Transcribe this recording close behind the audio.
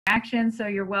action, so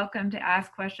you're welcome to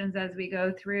ask questions as we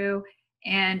go through.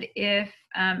 And if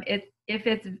it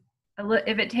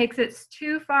takes it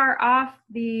too far off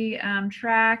the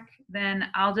track, then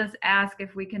I'll just ask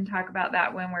if we can talk about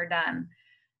that when we're done.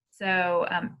 So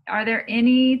are there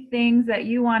any things that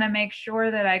you want to make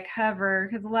sure that I cover?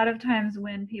 Because a lot of times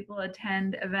when people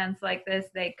attend events like this,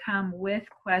 they come with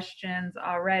questions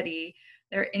already.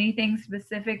 There anything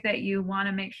specific that you want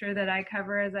to make sure that I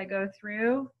cover as I go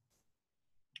through?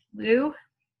 Lou?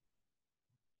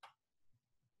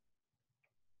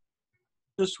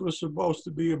 This was supposed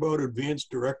to be about advanced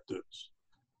directives.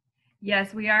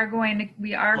 Yes, we are going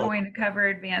to cover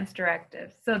advanced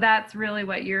directives. So that's really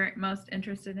what you're most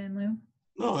interested in, Lou?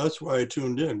 No, that's why I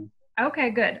tuned in.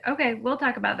 Okay, good. Okay, we'll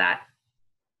talk about that.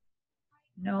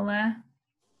 Nola?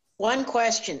 One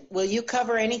question, will you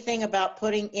cover anything about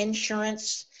putting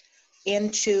insurance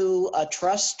into a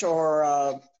trust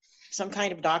or some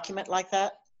kind of document like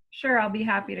that? Sure, I'll be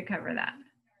happy to cover that.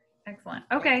 Excellent.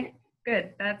 Okay, good.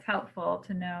 That's helpful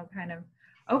to know kind of.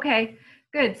 Okay,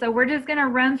 good. So we're just going to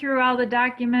run through all the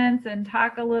documents and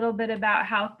talk a little bit about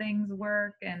how things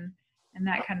work and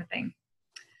that kind of thing.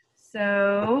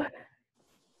 So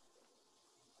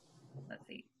let's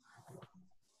see.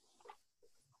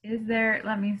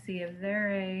 Let me see, is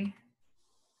there a,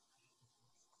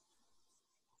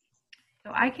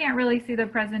 so I can't really see the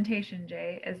presentation,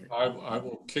 Jay. I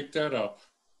will kick that up.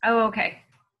 Oh, okay.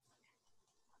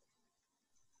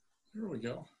 Here we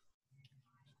go.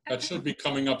 That should be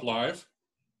coming up live.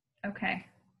 Okay.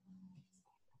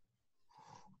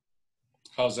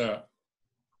 How's that?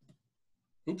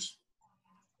 Oops.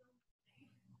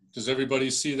 Does everybody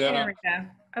see that? There we go.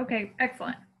 Okay,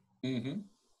 excellent. Mm-hmm.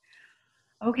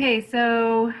 Okay,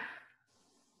 so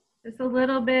just a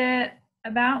little bit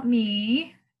about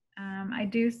me. I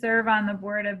do serve on the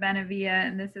board of Benevilla,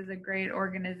 and this is a great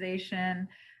organization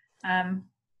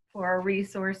for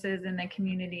resources in the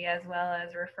community as well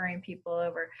as referring people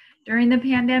over. During the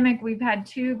pandemic, we've had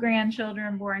 2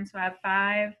 grandchildren born, so I have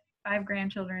five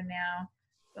grandchildren now.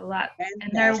 It's a lot,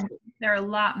 and they're a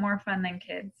lot more fun than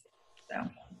kids. So,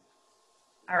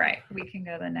 all right, we can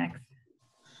go to the next.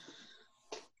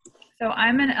 So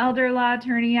I'm an elder law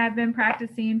attorney. I've been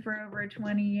practicing for over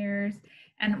 20 years,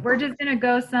 and we're just going to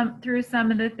go through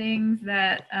some of the things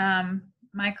that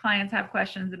my clients have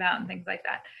questions about and things like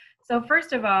that. So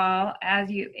first of all,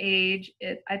 as you age,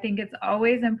 I think it's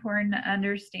always important to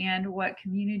understand what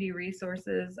community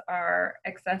resources are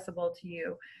accessible to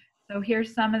you. So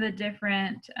here's some of the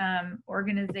different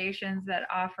organizations that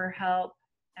offer help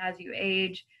as you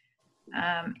age.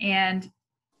 And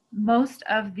most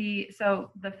of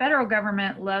so the federal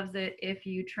government loves it if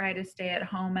you try to stay at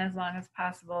home as long as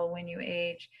possible when you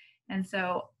age. And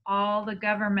so all the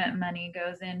government money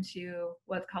goes into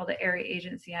what's called the Area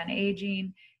Agency on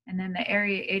Aging. And then the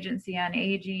Area Agency on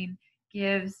Aging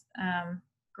gives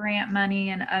grant money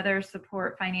and other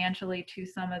support financially to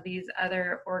some of these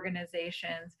other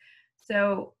organizations.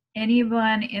 So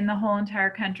anyone in the whole entire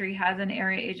country has an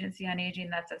Area Agency on Aging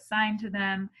that's assigned to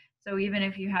them. So even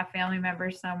if you have family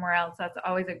members somewhere else, that's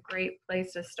always a great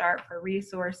place to start for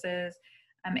resources.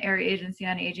 Area Agency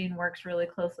on Aging works really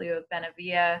closely with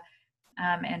Benevilla,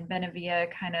 and Benevilla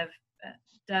kind of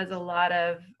does a lot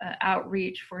of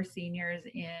outreach for seniors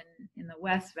in the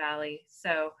West Valley.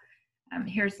 So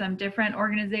here's some different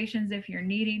organizations if you're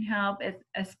needing help,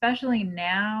 especially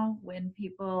now when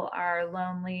people are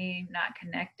lonely, not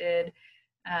connected.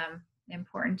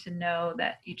 Important to know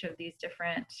that each of these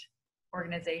different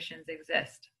organizations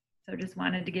exist. So just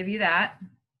wanted to give you that.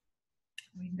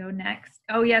 We can go next.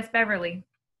 Oh yes, Beverly.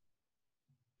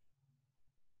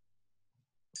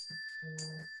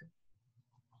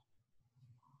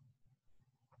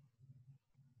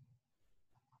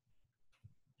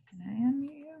 Can I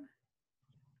unmute you?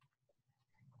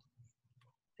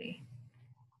 Let's see.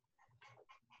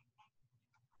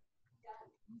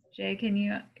 Jay, can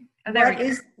you? Oh,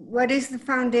 what is the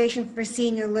Foundation for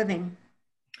Senior Living?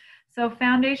 So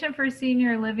Foundation for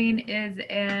Senior Living is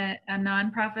a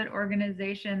nonprofit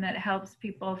organization that helps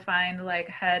people find like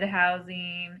HUD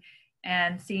housing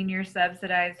and senior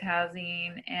subsidized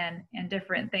housing and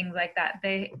different things like that.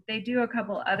 They do a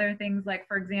couple other things, like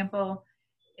for example,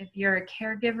 if you're a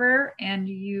caregiver and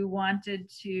you wanted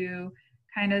to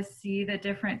kind of see the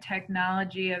different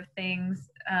technology of things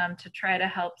to try to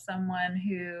help someone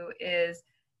who is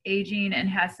aging and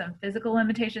has some physical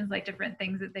limitations, like different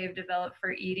things that they've developed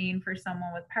for eating for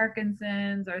someone with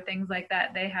Parkinson's or things like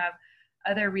that. They have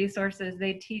other resources.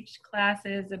 They teach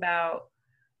classes about,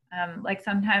 like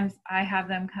sometimes I have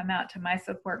them come out to my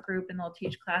support group and they'll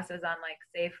teach classes on like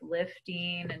safe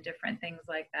lifting and different things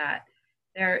like that.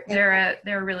 They're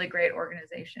a really great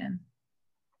organization.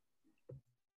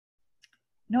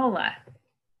 NOLA.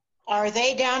 Are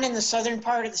they down in the southern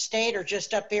part of the state or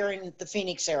just up here in the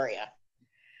Phoenix area?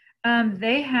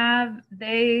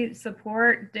 They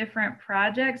support different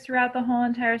projects throughout the whole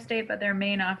entire state, but their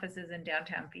main office is in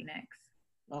downtown Phoenix.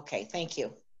 Okay, thank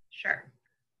you. Sure.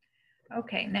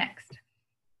 Okay, next.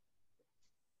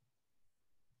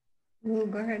 We'll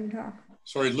go ahead and talk.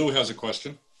 Sorry, Lou has a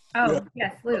question. Oh, Yeah.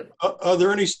 yes, Lou. Are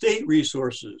there any state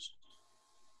resources?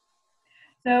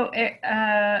 So,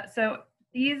 so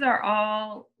these are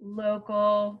all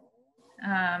local.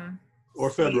 Or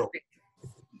state federal?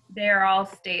 They're all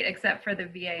state, except for the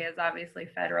VA is obviously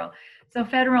federal. So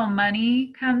federal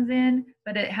money comes in,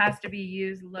 but it has to be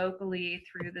used locally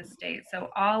through the state. So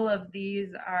all of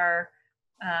these are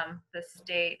the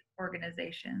state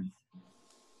organizations.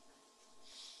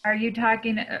 Are you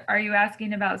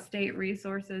asking about state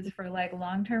resources for like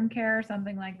long-term care or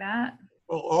something like that?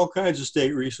 Well, all kinds of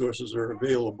state resources are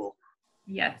available.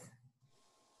 Yes.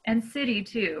 And city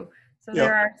too. So Yeah.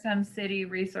 there are some city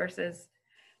resources,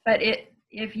 but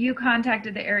if you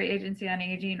contacted the Area Agency on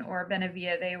Aging or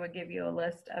Benevilla, they would give you a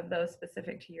list of those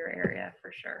specific to your area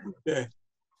for sure. Okay.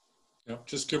 Yep,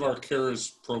 just give our CARES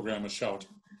program a shout.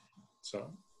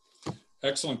 So,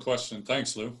 excellent question.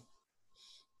 Thanks, Lou.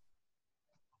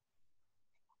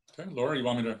 Okay, Laura, you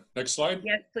want me to, next slide?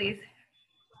 Yes, please.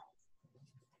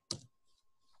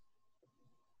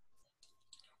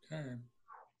 Okay.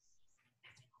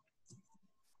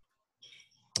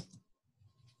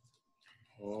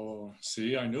 Oh,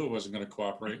 see, I knew it wasn't going to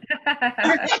cooperate.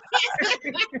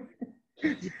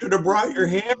 You could have brought your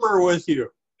hammer with you.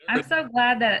 I'm so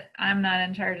glad that I'm not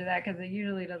in charge of that because it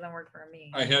usually doesn't work for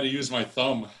me. I had to use my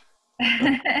thumb.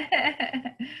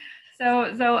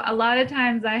 So a lot of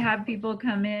times I have people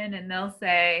come in and they'll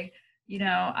say, you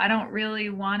know, I don't really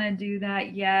want to do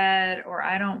that yet, or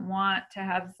I don't want to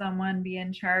have someone be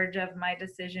in charge of my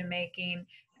decision making.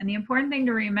 And the important thing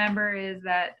to remember is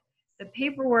that the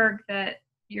paperwork that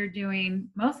you're doing,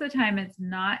 most of the time it's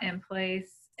not in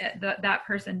place. That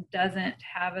person doesn't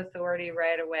have authority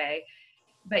right away.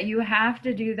 But you have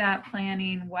to do that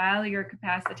planning while you're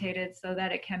capacitated so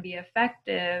that it can be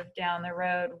effective down the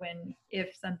road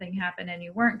if something happened and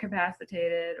you weren't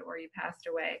capacitated or you passed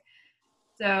away.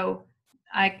 So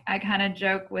I kind of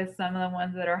joke with some of the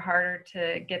ones that are harder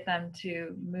to get them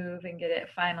to move and get it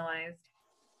finalized.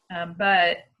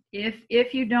 But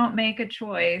if you don't make a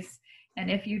choice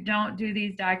and if you don't do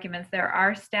these documents, there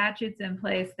are statutes in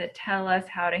place that tell us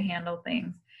how to handle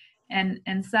things.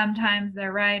 And sometimes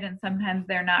they're right and sometimes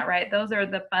they're not right. Those are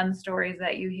the fun stories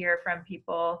that you hear from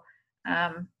people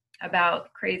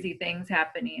about crazy things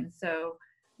happening. So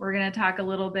we're going to talk a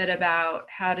little bit about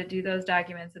how to do those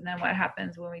documents and then what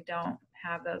happens when we don't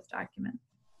have those documents.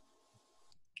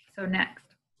 So next.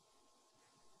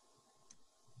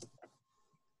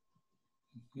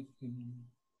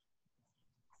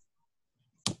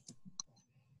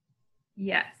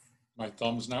 Yes. My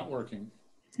thumb's not working.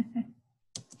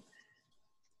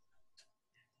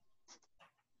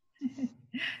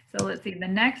 So let's see, the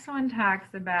next one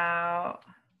talks about,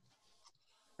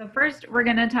 so first we're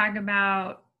going to talk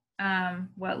about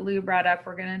what Lou brought up.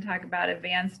 We're going to talk about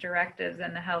advanced directives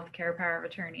and the healthcare power of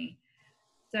attorney.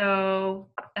 So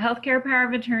the healthcare power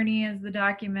of attorney is the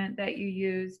document that you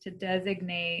use to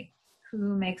designate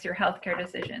who makes your healthcare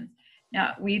decisions.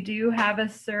 Now, we do have a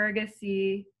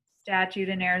surrogacy statute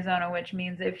in Arizona, which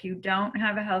means if you don't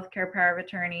have a healthcare power of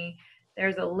attorney,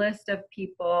 there's a list of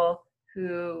people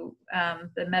who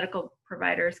the medical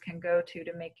providers can go to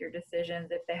make your decisions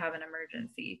if they have an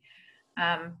emergency.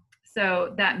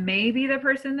 So that may be the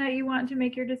person that you want to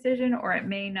make your decision, or it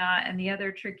may not. And the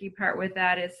other tricky part with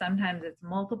that is sometimes it's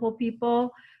multiple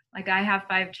people. Like I have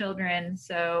 5 children,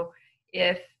 so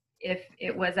if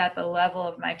it was at the level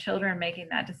of my children making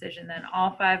that decision, then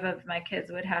all 5 of my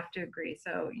kids would have to agree.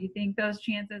 So you think those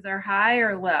chances are high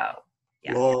or low?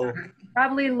 Yeah, Low.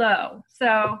 probably low.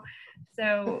 So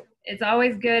it's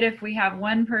always good if we have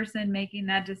one person making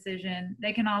that decision.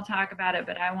 They can all talk about it,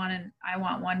 but I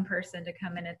want one person to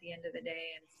come in at the end of the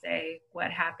day and say what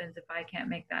happens if I can't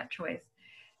make that choice.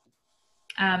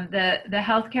 The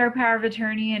healthcare power of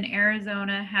attorney in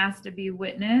Arizona has to be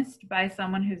witnessed by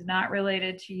someone who's not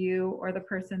related to you or the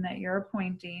person that you're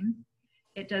appointing.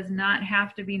 It does not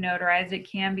have to be notarized. It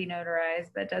can be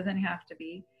notarized, but doesn't have to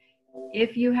be.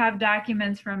 If you have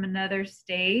documents from another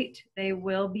state, they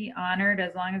will be honored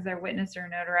as long as they're witnessed or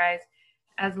notarized,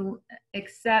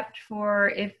 except for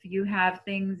if you have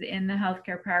things in the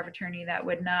healthcare power of attorney that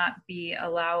would not be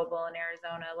allowable in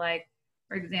Arizona, like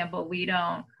For example, we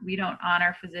don't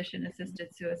honor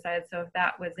physician-assisted suicide. So if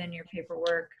that was in your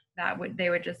paperwork, they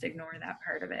would just ignore that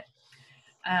part of it.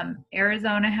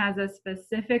 Arizona has a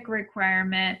specific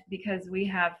requirement because we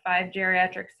have 5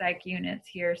 geriatric psych units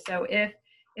here. So if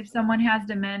someone has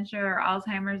dementia or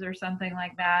Alzheimer's or something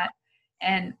like that,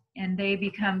 and they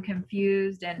become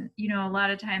confused, and a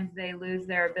lot of times they lose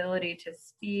their ability to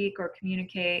speak or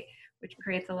communicate, which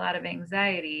creates a lot of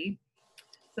anxiety.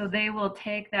 So they will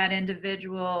take that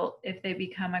individual if they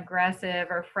become aggressive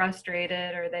or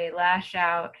frustrated or they lash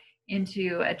out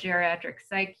into a geriatric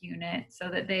psych unit so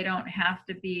that they don't have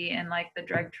to be in like the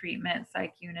drug treatment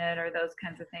psych unit or those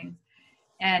kinds of things,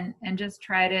 and just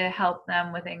try to help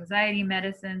them with anxiety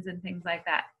medicines and things like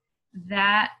that.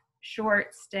 That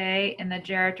short stay in the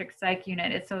geriatric psych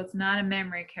unit, so it's not a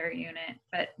memory care unit,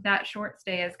 but that short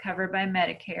stay is covered by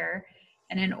Medicare.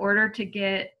 And in order to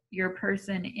get your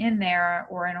person in there,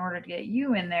 or in order to get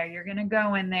you in there, you're going to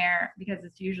go in there because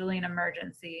it's usually an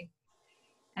emergency.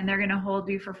 And they're going to hold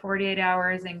you for 48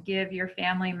 hours and give your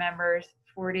family members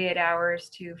 48 hours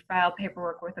to file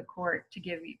paperwork with a court to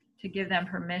give them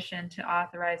permission to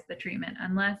authorize the treatment,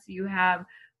 unless you have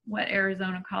what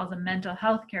Arizona calls a mental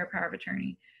health care power of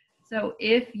attorney. So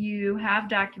if you have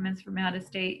documents from out of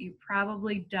state, you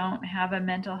probably don't have a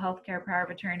mental health care power of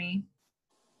attorney.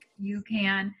 You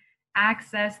can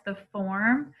access the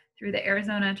form through the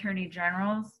Arizona Attorney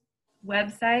General's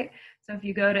website. So if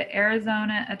you go to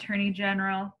Arizona Attorney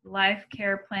General Life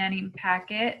Care Planning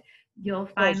Packet, you'll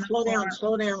find slow down.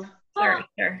 Sorry,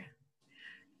 sure.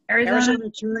 Arizona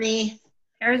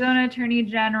Attorney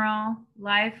General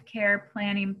Life Care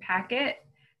Planning Packet.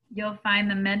 You'll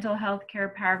find the mental health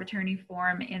care power of attorney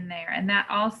form in there. And that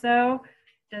also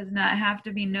does not have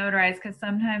to be notarized, because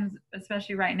sometimes,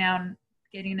 especially right now,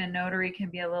 getting a notary can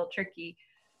be a little tricky.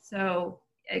 So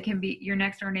it can be your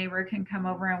next door neighbor can come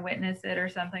over and witness it or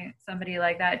somebody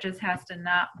like that. It just has to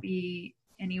not be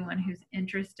anyone who's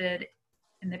interested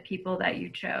in the people that you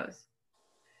chose.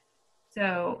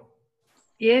 So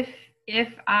if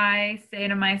I say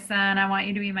to my son, I want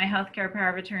you to be my healthcare power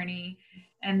of attorney,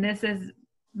 and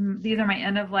these are my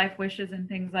end of life wishes and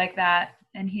things like that,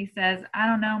 and he says, I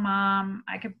don't know, Mom,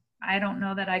 I don't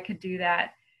know that I could do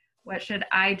that. What should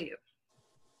I do?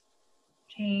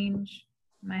 Change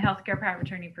my healthcare power of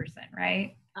attorney person,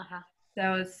 right?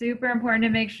 So it's super important to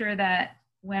make sure that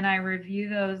when I review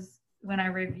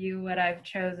what I've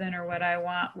chosen or what I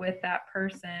want with that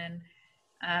person,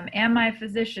 and my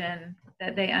physician,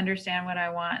 that they understand what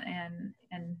I want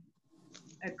and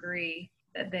agree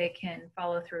that they can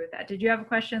follow through with that. Did you have a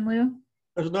question, Lou?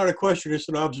 That's not a question, it's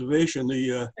an observation.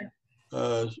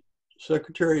 The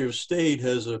Secretary of State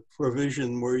has a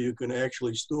provision where you can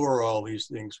actually store all these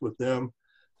things with them,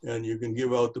 and you can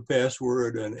give out the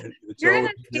password, and it's You're going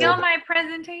to steal my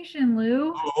presentation,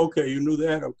 Lou. Oh, okay, you knew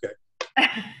that? Okay.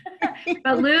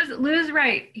 But Lou's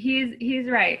right. He's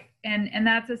right. And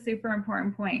that's a super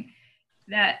important point,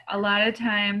 that a lot of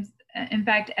times, in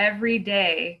fact, every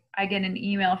day I get an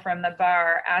email from the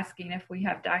bar asking if we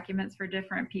have documents for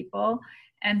different people.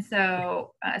 And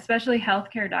so, especially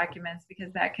healthcare documents,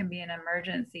 because that can be an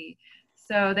emergency.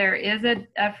 So there is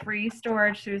a free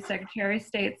storage through the Secretary of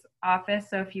State's office.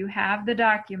 So if you have the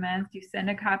documents, you send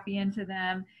a copy into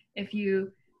them. If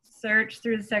you search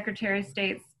through the Secretary of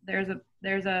State's, there's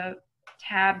a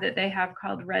tab that they have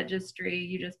called registry.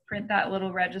 You just print that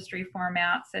little registry form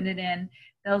out, send it in.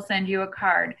 They'll send you a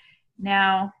card.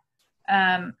 Now,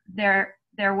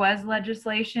 there was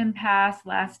legislation passed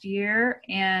last year,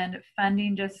 and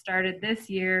funding just started this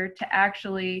year to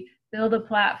actually build a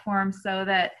platform so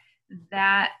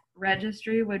that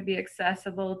registry would be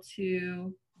accessible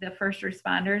to the first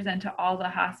responders and to all the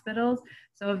hospitals.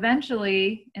 So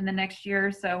eventually, in the next year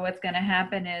or so, what's going to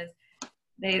happen is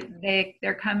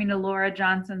they're coming to Lora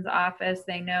Johnson's office.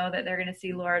 They know that they're going to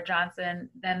see Lora Johnson.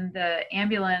 Then the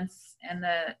ambulance and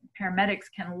the paramedics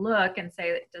can look and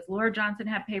say, does Lora Johnson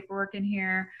have paperwork in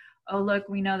here? Oh, look,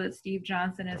 we know that Steve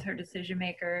Johnson is her decision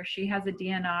maker. She has a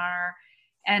DNR.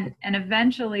 And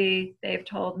eventually, they've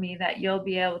told me that you'll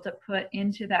be able to put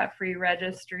into that free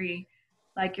registry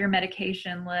like your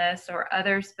medication list or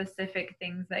other specific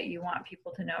things that you want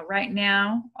people to know. Right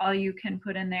now, all you can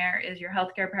put in there is your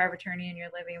healthcare power of attorney and your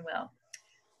living will.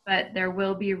 But there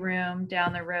will be room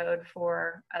down the road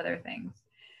for other things.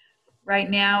 Right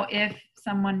now, if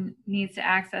someone needs to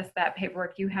access that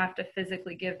paperwork, you have to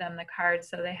physically give them the card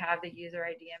so they have the user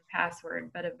ID and password.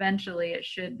 But eventually, it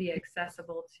should be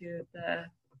accessible to the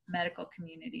medical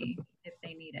community if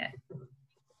they need it.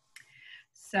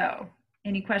 So,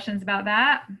 any questions about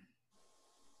that?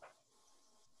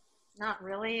 Not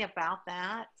really about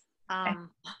that.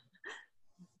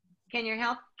 Can your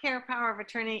health care power of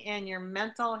attorney and your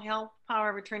mental health power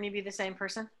of attorney be the same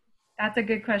person? That's a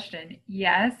good question.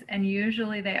 Yes, and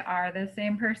usually they are the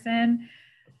same person.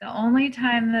 The only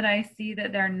time that I see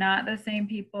that they're not the same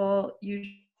people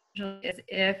usually is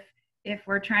if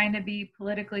we're trying to be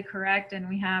politically correct and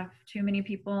we have too many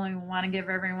people and we want to give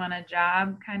everyone a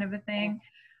job kind of a thing,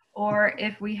 or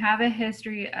if we have a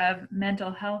history of mental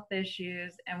health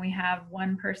issues and we have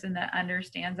one person that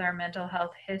understands our mental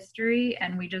health history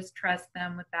and we just trust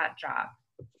them with that job.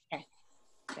 Okay,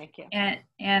 thank you.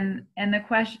 And the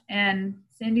question, and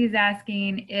Cindy's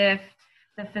asking if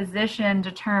the physician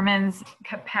determines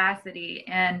capacity,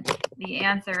 and the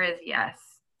answer is yes.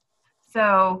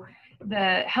 So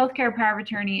the healthcare power of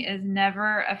attorney is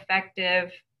never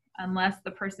effective unless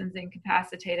the person's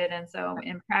incapacitated. And so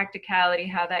in practicality,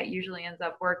 how that usually ends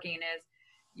up working is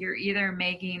you're either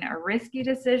making a risky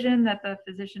decision that the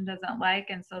physician doesn't like,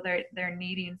 and so they're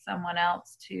needing someone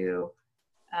else to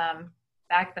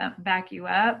back you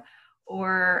up,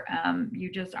 or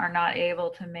you just are not able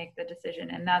to make the decision.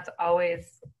 And that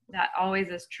always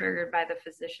is triggered by the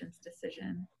physician's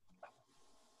decision.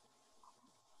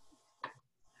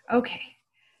 Okay,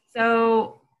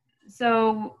 so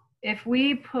if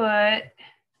we put,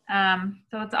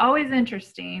 so it's always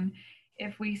interesting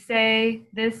if we say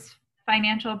this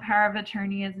financial power of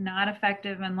attorney is not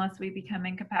effective unless we become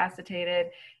incapacitated,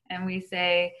 and we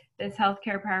say this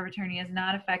healthcare power of attorney is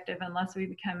not effective unless we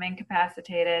become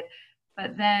incapacitated,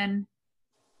 but then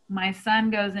my son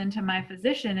goes into my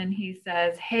physician and he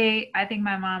says, hey, I think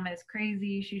my mom is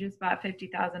crazy. She just bought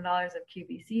 $50,000 of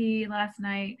QVC last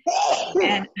night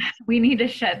and we need to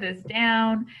shut this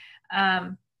down.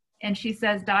 And she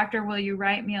says, doctor, will you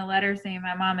write me a letter saying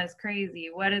my mom is crazy?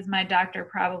 What is my doctor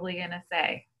probably going to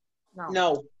say?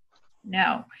 No,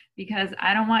 because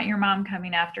I don't want your mom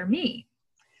coming after me.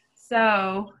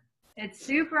 So it's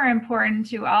super important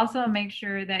to also make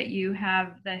sure that you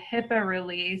have the HIPAA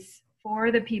release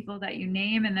for the people that you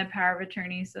name in the power of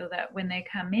attorney, so that when they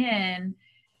come in,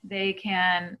 they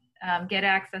can get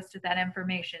access to that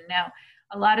information. Now,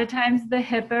 a lot of times the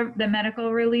HIPAA, the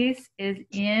medical release, is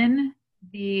in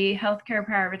the healthcare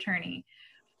power of attorney.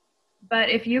 But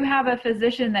if you have a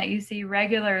physician that you see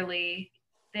regularly,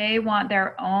 they want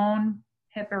their own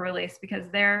HIPAA release, because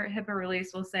their HIPAA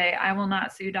release will say, I will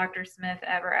not sue Dr. Smith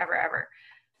ever, ever, ever.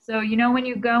 So, you know, when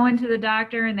you go into the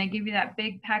doctor and they give you that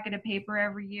big packet of paper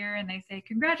every year and they say,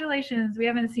 congratulations, we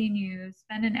haven't seen you,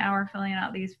 spend an hour filling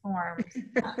out these forms.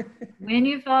 When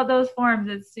you fill out those forms,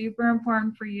 it's super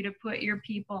important for you to put your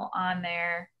people on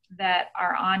there that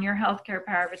are on your healthcare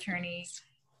power of attorney,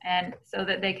 and so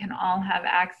that they can all have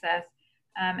access.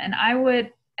 And I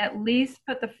would at least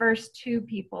put the first 2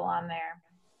 people on there.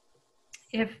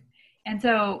 If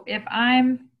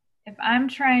I'm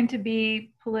trying to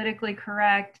be politically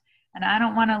correct and I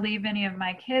don't want to leave any of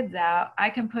my kids out, I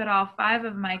can put all 5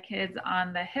 of my kids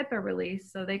on the HIPAA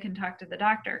release so they can talk to the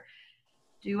doctor.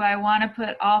 Do I want to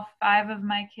put all 5 of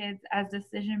my kids as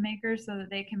decision makers so that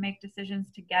they can make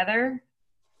decisions together?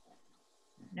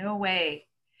 No way.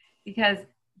 Because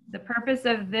the purpose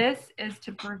of this is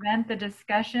to prevent the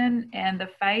discussion and the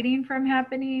fighting from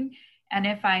happening. And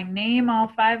if I name all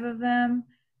 5 of them,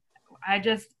 I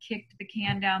just kicked the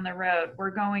can down the road.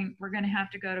 We're going to have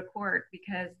to go to court,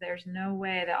 because there's no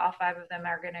way that all 5 of them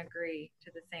are going to agree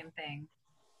to the same thing.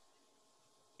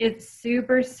 It's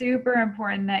super, super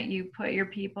important that you put your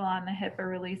people on the HIPAA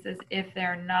releases if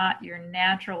they're not your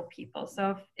natural people.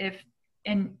 So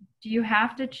and do you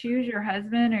have to choose your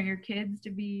husband or your kids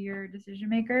to be your decision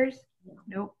makers?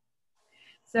 Nope.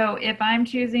 So if I'm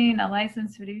choosing a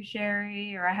licensed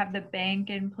fiduciary, or I have the bank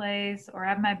in place, or I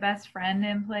have my best friend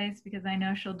in place because I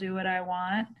know she'll do what I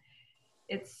want,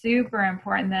 it's super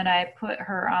important that I put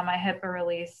her on my HIPAA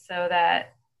release so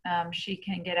that she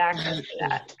can get access to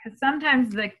that. Because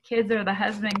sometimes the kids or the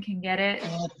husband can get it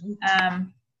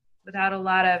without a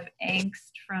lot of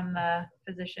angst from the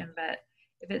physician. But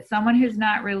if it's someone who's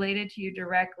not related to you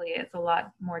directly, it's a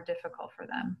lot more difficult for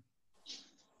them.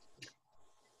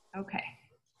 Okay.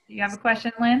 Do you have a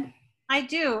question, Lynn? I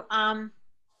do.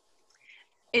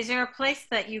 Is there a place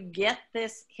that you get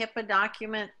this HIPAA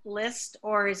document list,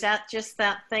 or is that just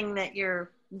that thing that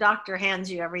your doctor hands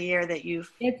you every year that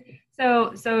you've?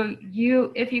 So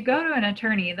if you go to an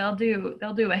attorney, they'll do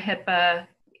a HIPAA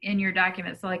in your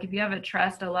document. So like if you have a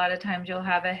trust, a lot of times you'll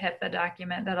have a HIPAA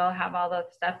document that'll have all the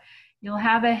stuff. You'll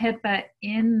have a HIPAA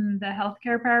in the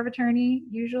healthcare power of attorney.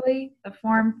 Usually the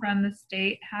form from the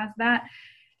state has that.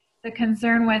 The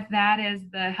concern with that is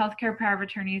the healthcare power of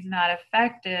attorney is not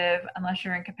effective unless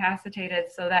you're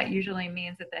incapacitated. So that usually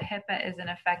means that the HIPAA isn't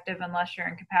effective unless you're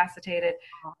incapacitated.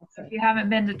 So if you haven't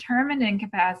been determined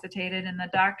incapacitated and the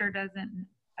doctor doesn't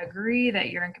agree that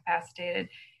you're incapacitated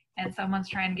and someone's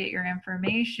trying to get your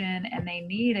information and they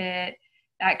need it,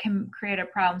 that can create a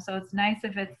problem. So it's nice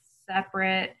if it's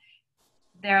separate.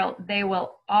 They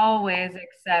will always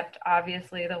accept,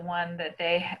 obviously, the one that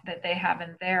they have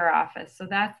in their office. So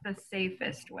that's the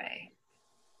safest way.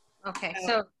 Okay,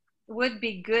 so it would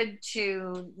be good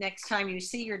to, next time you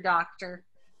see your doctor,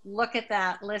 look at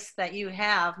that list that you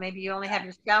have. Maybe you only have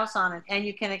your spouse on it, and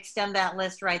you can extend that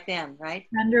list right then, right?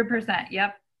 100%.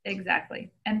 Yep, exactly.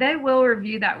 And they will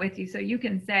review that with you. So you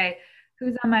can say,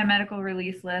 who's on my medical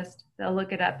release list? They'll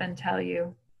look it up and tell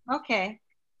you. Okay.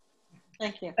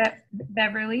 Thank you.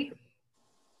 Beverly?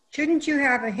 Shouldn't you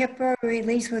have a HIPAA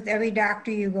release with every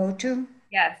doctor you go to?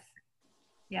 Yes.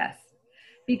 Yes.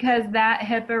 Because that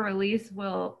HIPAA release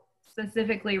will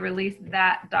specifically release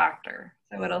that doctor.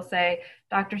 So it'll say,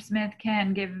 Dr. Smith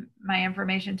can give my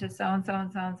information to so-and-so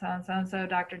and so-and-so and so-and-so.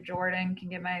 Dr. Jordan can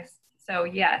give my, so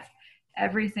yes,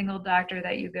 every single doctor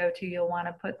that you go to, you'll want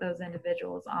to put those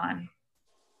individuals on.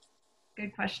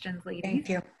 Good questions, ladies. Thank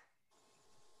you.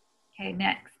 Okay,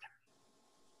 next.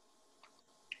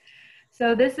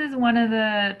 So this is one of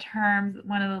the terms,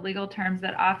 one of the legal terms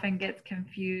that often gets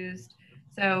confused.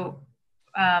 So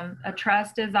a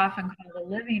trust is often called a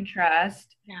living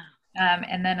trust. Yeah.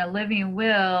 And then a living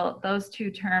will, those two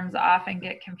terms often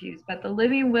get confused. But the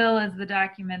living will is the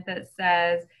document that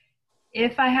says,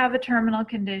 if I have a terminal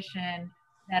condition,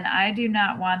 then I do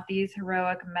not want these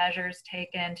heroic measures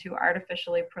taken to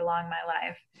artificially prolong my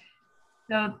life.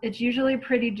 So it's usually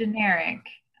pretty generic,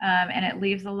 and it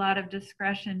leaves a lot of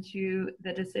discretion to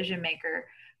the decision maker.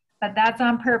 But that's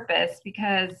on purpose,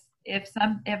 because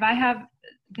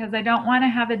because I don't want to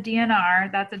have a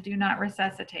DNR, that's a do not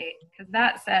resuscitate, because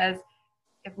that says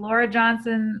if Lora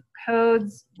Johnson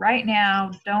codes right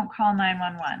now, don't call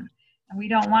 911. And we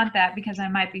don't want that because I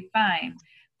might be fine.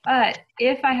 But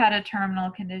if I had a terminal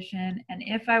condition and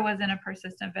if I was in a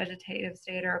persistent vegetative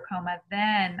state or a coma,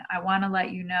 then I want to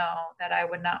let you know that I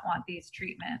would not want these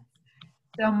treatments.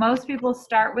 So most people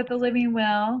start with the living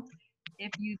will.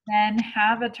 If you then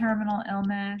have a terminal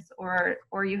illness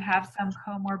or you have some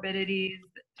comorbidities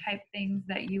type things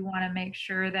that you want to make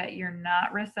sure that you're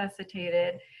not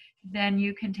resuscitated, then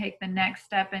you can take the next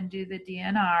step and do the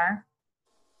DNR.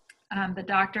 The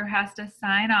doctor has to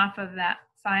sign off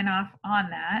on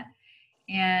that,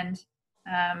 and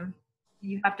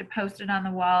you have to post it on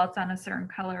the wall. It's on a certain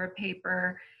color of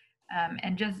paper,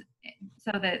 and just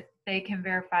so that they can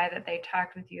verify that they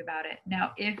talked with you about it.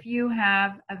 Now, if you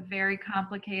have a very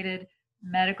complicated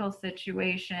medical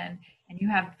situation and you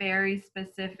have very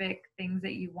specific things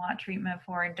that you want treatment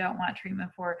for and don't want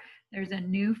treatment for, there's a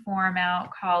new form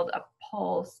out called a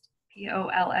POLST,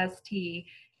 P-O-L-S-T,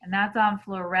 and that's on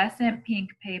fluorescent pink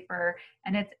paper,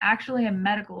 and it's actually a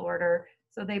medical order.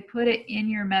 So they put it in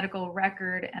your medical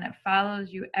record and it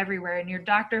follows you everywhere, and your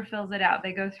doctor fills it out.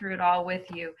 They go through it all with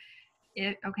you.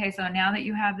 Okay, so now that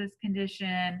you have this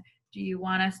condition, do you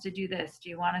want us to do this? Do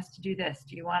you want us to do this?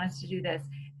 Do you want us to do this?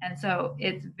 And so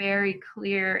it's very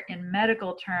clear in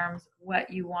medical terms what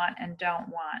you want and don't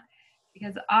want.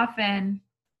 Because often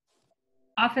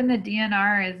the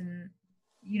DNR is,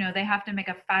 they have to make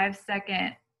a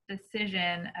 5-second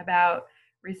decision about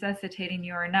resuscitating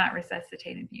you or not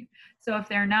resuscitating you. So if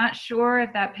they're not sure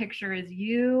if that picture is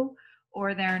you,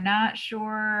 or they're not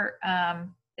sure,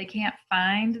 they can't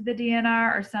find the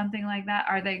DNR or something like that,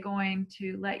 are they going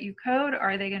to let you code, or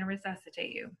are they going to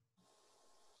resuscitate you?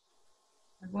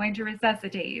 They're going to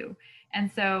resuscitate you. And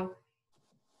so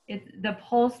the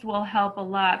POLST will help a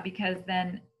lot, because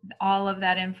then all of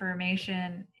that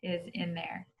information is in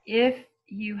there. If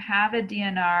you have a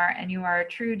DNR and you are a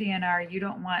true DNR,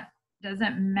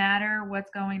 doesn't matter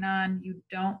what's going on, you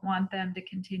don't want them to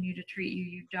continue to treat you,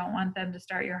 you don't want them to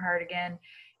start your heart again,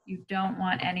 you don't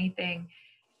want anything.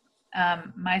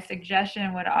 My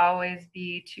suggestion would always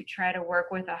be to try to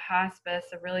work with a hospice,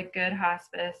 a really good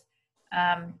hospice.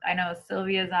 I know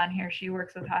Sylvia's on here. She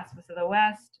works with Hospice of the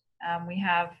West. We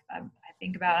have, I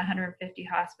think, about 150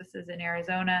 hospices in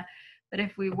Arizona. But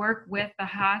if we work with the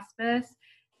hospice,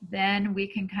 then we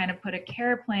can kind of put a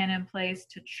care plan in place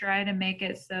to try to make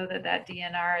it so that that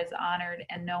DNR is honored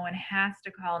and no one has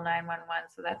to call 911,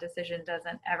 so that decision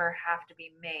doesn't ever have to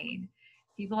be made.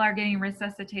 People are getting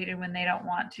resuscitated when they don't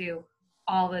want to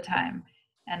all the time.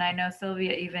 And I know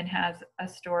Sylvia even has a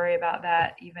story about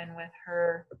that, even with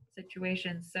her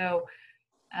situation. So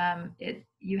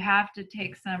you have to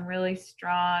take some really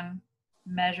strong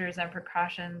measures and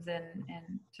precautions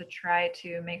and to try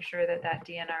to make sure that that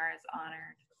DNR is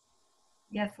honored.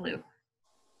 Yes, Lou.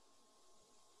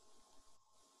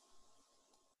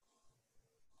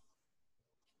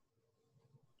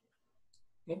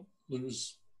 Oh,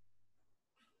 Lou's.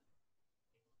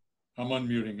 I'm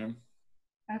unmuting him.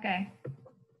 Okay.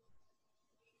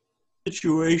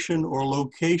 Situation or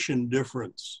location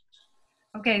difference.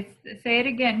 Okay, say it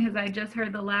again because I just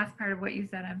heard the last part of what you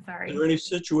said. I'm sorry. Is there any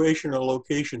situation or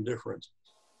location difference?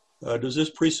 Does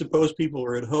this presuppose people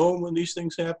are at home when these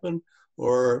things happen,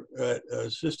 or at an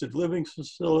assisted living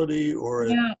facility, or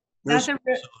at No, nursing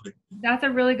facility? that's a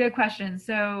really good question.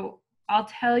 So I'll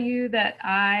tell you that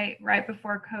right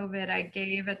before COVID, I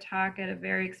gave a talk at a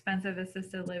very expensive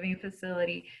assisted living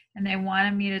facility, and they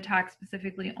wanted me to talk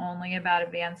specifically only about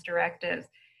advanced directives.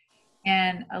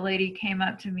 And a lady came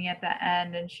up to me at the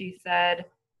end and she said,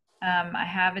 I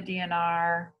have a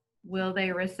DNR. Will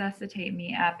they resuscitate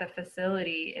me at the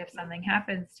facility if something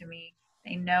happens to me?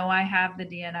 They know I have the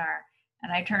DNR.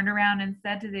 And I turned around and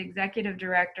said to the executive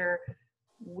director,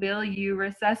 will you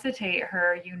resuscitate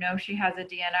her? You know she has a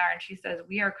DNR. And she says,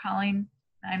 we are calling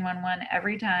 911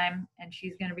 every time and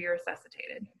she's going to be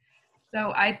resuscitated.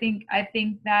 So I think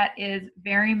that is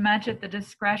very much at the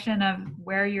discretion of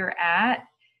where you're at.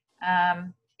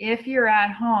 If you're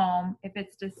at home, if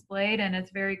it's displayed and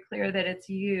it's very clear that it's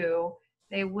you,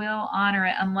 they will honor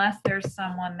it unless there's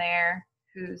someone there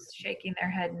who's shaking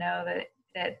their head no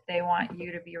that they want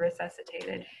you to be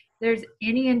resuscitated. If there's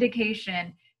any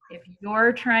indication, if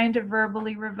you're trying to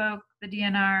verbally revoke the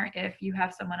DNR, if you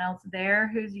have someone else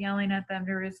there who's yelling at them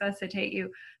to resuscitate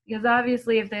you, because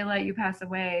obviously if they let you pass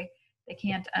away, they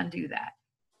can't undo that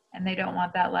and they don't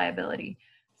want that liability.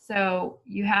 So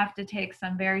you have to take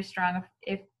some very strong,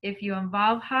 if you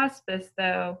involve hospice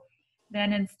though,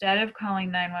 then instead of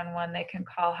calling 911, they can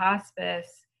call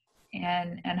hospice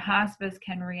and hospice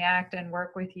can react and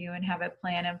work with you and have a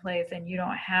plan in place and you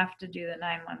don't have to do the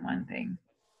 911 thing.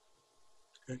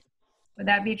 Okay. Would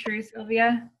that be true,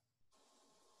 Sylvia?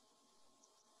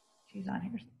 She's on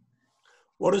here.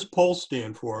 What does PULSE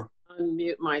stand for?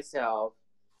 Unmute myself.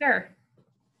 Sure.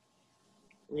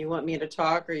 You want me to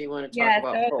talk or you want to talk Yeah,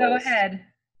 about go PULSE? ahead.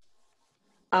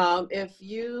 If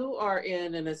you are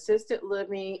in an assisted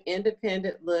living,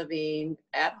 independent living,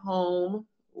 at home,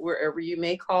 wherever you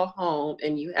may call home,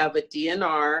 and you have a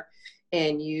DNR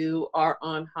and you are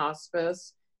on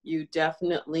hospice, you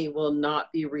definitely will not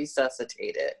be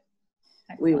resuscitated.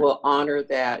 Excellent. We will honor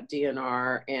that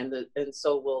DNR and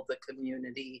so will the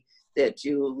community that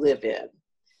you live in.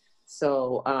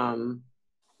 So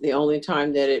the only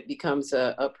time that it becomes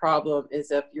a problem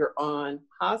is if you're on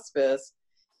hospice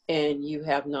and you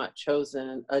have not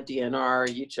chosen a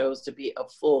DNR, you chose to be a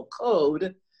full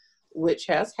code, which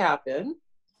has happened.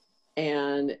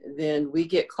 And then we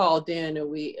get called in and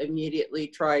we immediately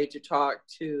try to talk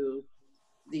to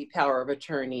the power of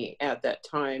attorney at that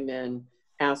time and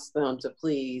ask them to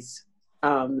please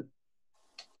have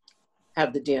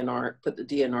the DNR, put the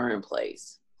DNR in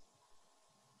place.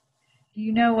 Do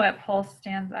you know what PULSE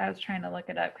stands? I was trying to look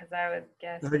it up because I would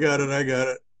guess. I got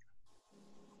it.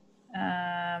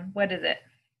 What is it?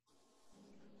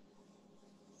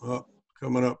 Well,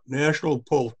 coming up, National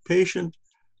PULSE Patient.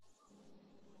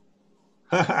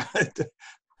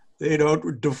 They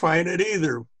don't define it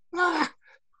either.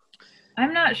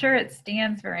 I'm not sure it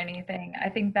stands for anything. I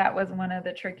think that was one of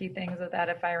the tricky things with that,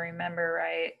 if I remember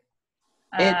right.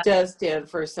 It does stand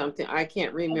for something. I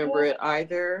can't remember it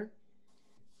either,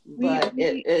 but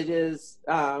it is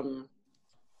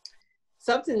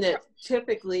something that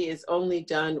typically is only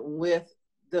done with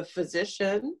the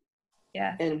physician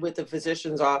and with the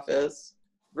physician's office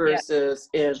versus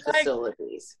in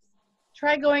facilities.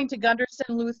 Try going to Gunderson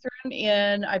Lutheran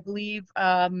in, I believe,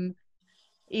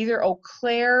 either Eau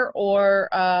Claire or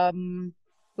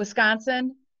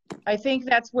Wisconsin. I think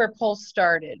that's where PULSE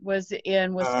started, was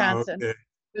in Wisconsin. Okay.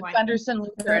 With Gunderson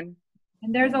Lutheran.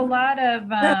 And there's a lot of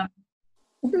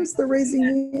Where's the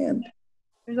raising hand?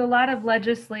 there's a lot of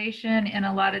legislation in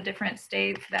a lot of different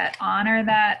states that honor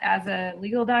that as a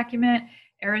legal document.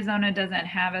 Arizona doesn't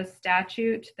have a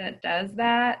statute that does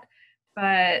that,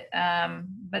 but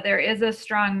there is a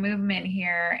strong movement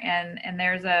here, and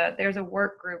there's a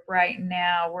work group right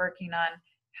now working on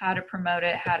how to promote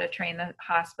it, how to train the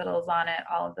hospitals on it,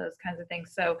 all of those kinds of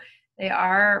things. So they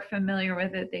are familiar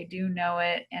with it, they do know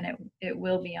it, and it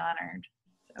will be honored.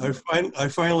 So. I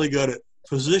finally got it.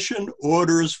 Physician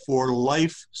orders for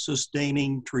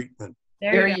life-sustaining treatment.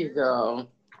 There you go.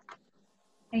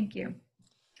 Thank you.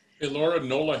 Hey, Laura,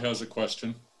 Nola has a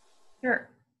question. Sure.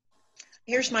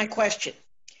 Here's my question.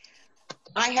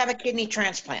 I have a kidney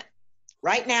transplant.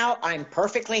 Right now, I'm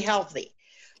perfectly healthy,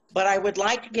 but I would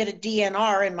like to get a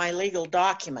DNR in my legal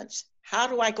documents. How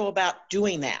do I go about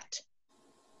doing that?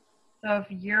 So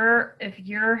if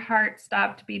your heart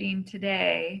stopped beating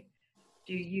today,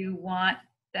 do you want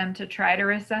them to try to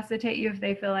resuscitate you if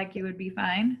they feel like you would be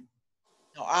fine?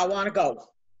 No, I want to go.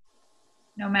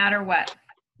 No matter what.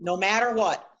 No matter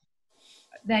what.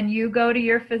 Then you go to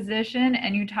your physician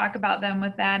and you talk about them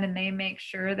with that, and they make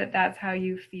sure that that's how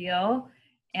you feel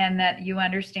and that you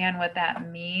understand what that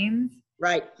means.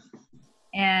 Right.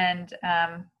 And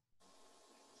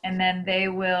then they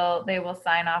will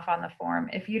sign off on the form.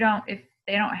 If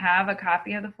they don't have a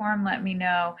copy of the form, let me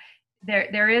know.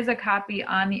 There is a copy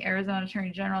on the Arizona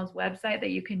Attorney General's website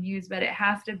that you can use, but it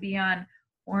has to be on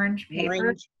orange paper.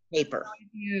 Orange paper.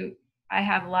 I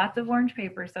have lots of orange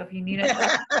paper, so if you need it.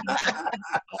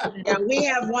 Yeah, we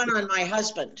have one on my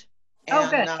husband. Oh,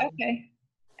 good. Okay.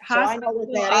 So I know what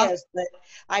that is, but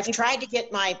I've tried to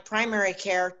get my primary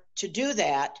care to do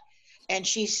that, and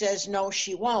she says no,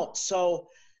 she won't. So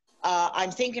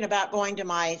I'm thinking about going to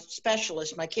my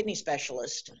specialist, my kidney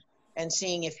specialist, and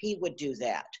seeing if he would do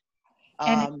that.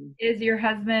 And is your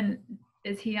husband,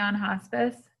 is he on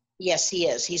hospice? Yes, he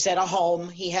is. He's at a home.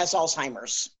 He has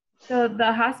Alzheimer's. So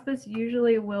the hospice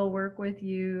usually will work with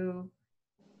you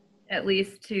at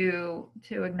least to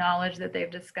acknowledge that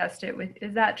they've discussed it with.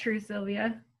 Is that true,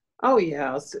 Sylvia? Oh,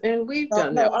 yes. And we've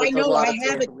done that. I know.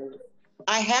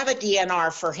 I have a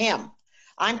DNR for him.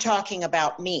 I'm talking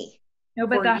about me. No,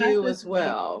 but for you as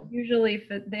well.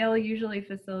 They'll usually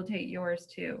facilitate yours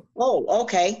too. Oh,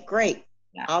 okay, great.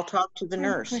 Yeah. I'll talk to the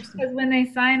nurse. Because when they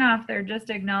sign off, they're just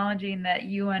acknowledging that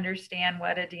you understand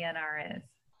what a DNR is.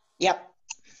 Yep.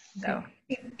 So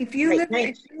if you live,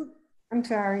 I'm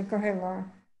sorry, go ahead,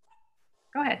 Laura.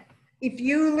 Go ahead. If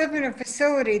you live in a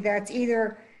facility that's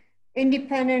either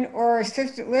independent or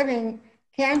assisted living,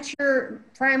 can't your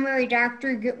primary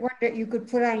doctor get one that you could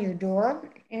put on your door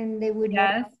and they would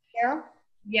Yes. know?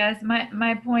 Yes,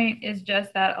 my point is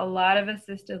just that a lot of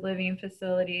assisted living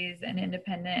facilities and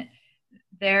independent,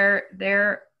 their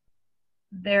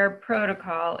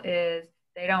protocol is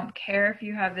they don't care if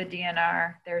you have the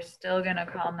DNR, they're still going to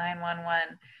call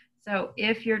 911. So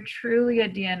if you're truly a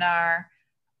DNR,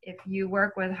 if you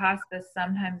work with hospice,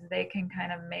 sometimes they can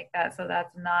kind of make that so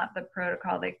that's not the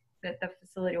protocol that the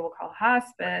facility will call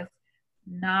hospice,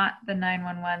 not the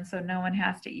 911. So no one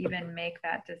has to even make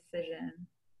that decision.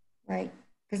 Right.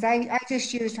 Because I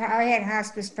had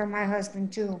hospice for my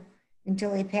husband too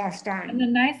until he passed on. And the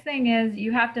nice thing is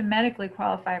you have to medically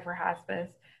qualify for hospice.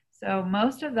 So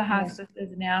most of the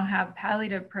hospices now have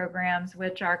palliative programs,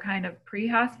 which are kind of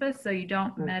pre-hospice. So you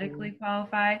don't medically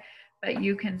qualify, but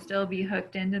you can still be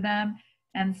hooked into them.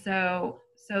 And so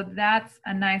that's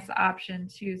a nice option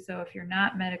too. So if you're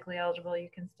not medically eligible, you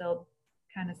can still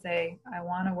kind of say, I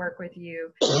want to work with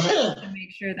you to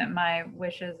make sure that my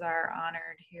wishes are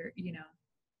honored here, you know,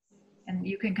 and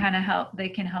you can kind of they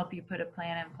can help you put a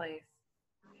plan in place.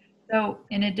 So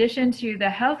in addition to the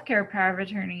healthcare power of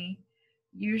attorney,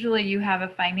 usually you have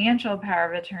a financial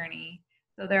power of attorney.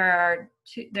 So there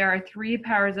are 3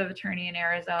 powers of attorney in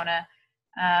Arizona.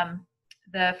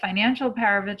 The financial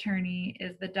power of attorney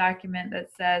is the document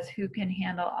that says who can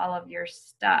handle all of your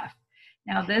stuff.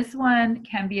 Now this one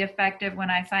can be effective when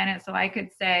I sign it. So I could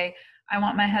say, I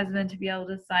want my husband to be able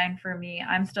to sign for me.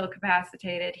 I'm still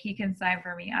capacitated. He can sign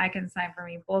for me. I can sign for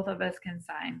me. Both of us can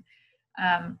sign.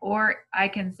 Or I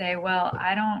can say, well,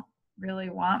 I don't really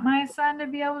want my son to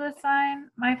be able to sign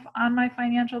on my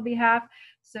financial behalf.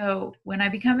 So when I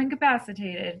become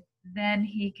incapacitated, then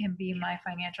he can be my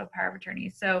financial power of attorney.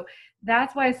 So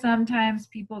that's why sometimes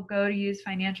people go to use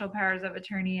financial powers of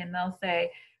attorney and they'll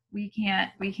say, we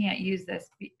can't use this.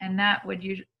 And that would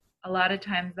usually, a lot of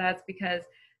times that's because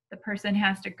the person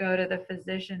has to go to the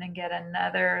physician and get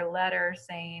another letter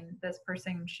saying this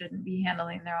person shouldn't be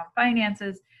handling their own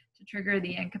finances to trigger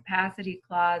the incapacity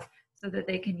clause so that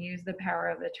they can use the power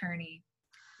of attorney.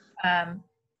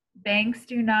 Banks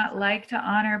do not like to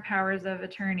honor powers of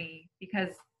attorney because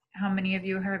how many of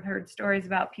you have heard stories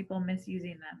about people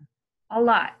misusing them? A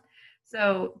lot.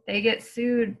 So they get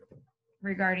sued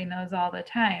regarding those all the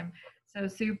time. So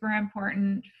super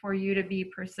important for you to be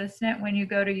persistent when you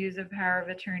go to use a power of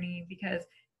attorney, because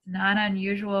it's not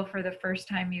unusual for the first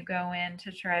time you go in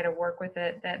to try to work with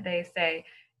it that they say,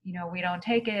 you know, we don't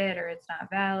take it, or it's not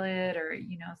valid, or,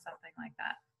 you know, something like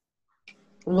that.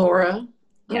 Laura?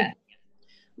 Yeah.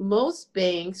 Most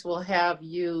banks will have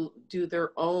you do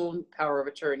their own power of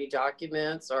attorney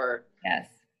documents or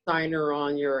signer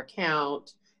on your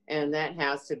account, and that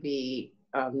has to be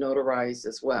notarized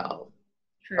as well.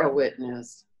 True. Or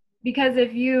witnessed. Because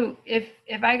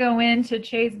if I go into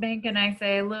Chase Bank and I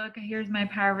say, look, here's my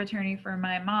power of attorney for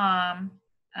my mom,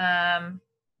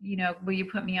 will you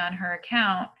put me on her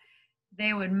account?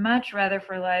 They would much rather,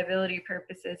 for liability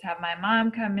purposes, have my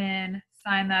mom come in,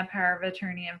 sign that power of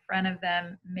attorney in front of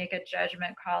them, make a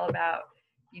judgment call about,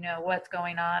 what's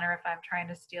going on, or if I'm trying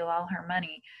to steal all her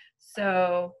money.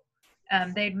 So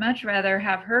they'd much rather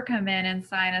have her come in and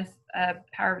sign a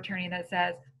power of attorney that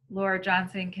says, Lora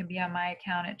Johnson can be on my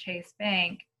account at Chase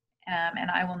Bank,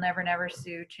 and I will never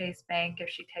sue Chase Bank if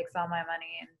she takes all my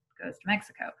money and goes to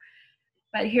Mexico.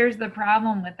 But here's the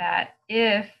problem with that.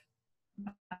 If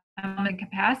I'm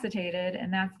incapacitated,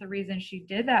 and that's the reason she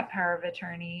did that power of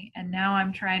attorney, and now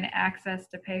I'm trying to access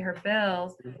to pay her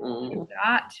bills, you've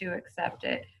got to accept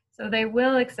it. So they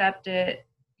will accept it.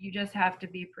 You just have to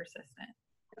be persistent.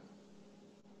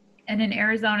 And in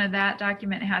Arizona, that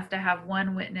document has to have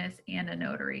one witness and a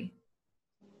notary.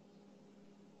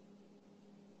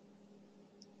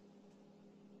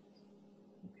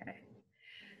 Okay.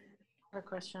 I have a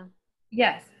question.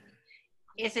 Yes.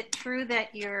 Is it true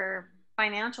that your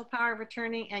financial power of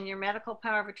attorney and your medical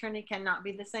power of attorney cannot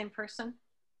be the same person?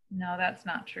 No, that's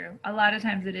not true. A lot of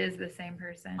times it is the same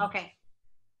person. Okay.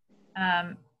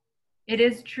 It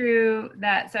is true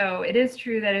that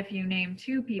if you name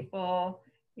two people,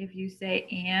 if you say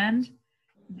and,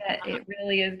 that it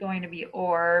really is going to be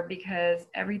or, because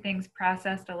everything's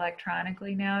processed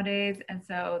electronically nowadays. And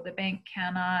so the bank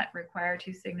cannot require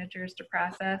two signatures to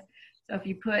process. So if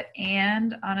you put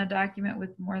and on a document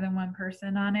with more than one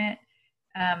person on it,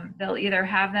 they'll either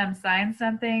have them sign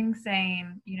something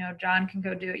saying, John can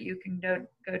go do it, you can go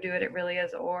do it, it really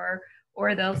is or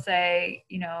they'll say,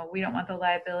 we don't want the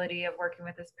liability of working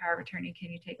with this power of attorney.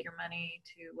 Can you take your money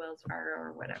to Wells Fargo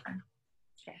or whatever?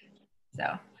 Okay.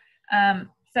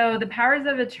 So the powers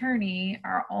of attorney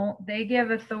they give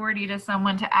authority to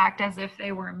someone to act as if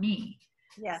they were me.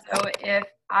 Yes. So if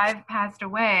I've passed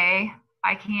away,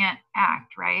 I can't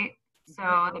act, right?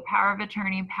 So the power of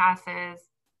attorney passes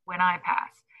when I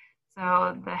pass.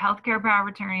 So the healthcare power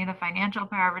of attorney, the financial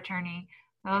power of attorney,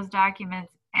 those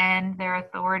documents end, their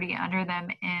authority under them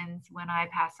ends when I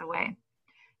pass away.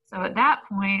 So at that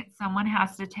point, someone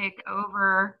has to take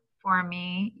over for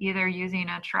me, either using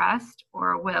a trust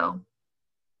or a will.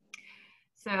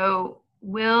 So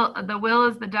the will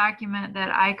is the document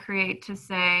that I create to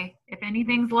say, if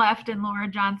anything's left in Lora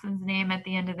Johnson's name at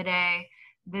the end of the day,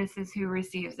 this is who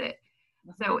receives it.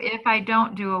 So if I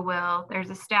don't do a will, there's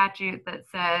a statute that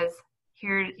says,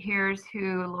 here's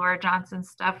who Lora Johnson's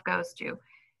stuff goes to.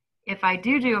 If I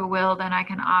do a will, then I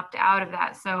can opt out of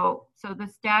that. So the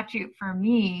statute for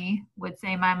me would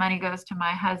say my money goes to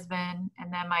my husband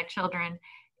and then my children.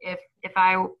 If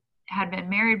I had been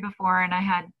married before and I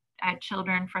had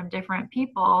children from different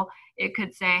people, it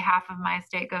could say half of my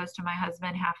estate goes to my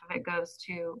husband, half of it goes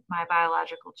to my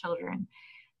biological children.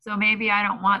 So maybe I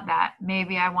don't want that.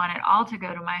 Maybe I want it all to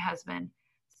go to my husband.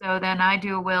 So then I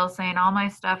do a will saying all my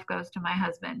stuff goes to my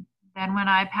husband. Then when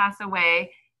I pass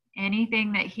away,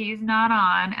 anything that he's not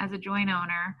on as a joint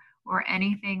owner or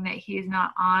anything that he's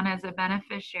not on as a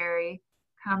beneficiary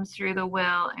comes through the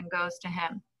will and goes to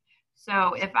him.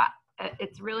 So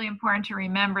it's really important to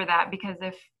remember that, because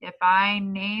if I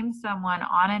name someone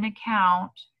on an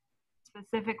account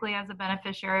specifically as a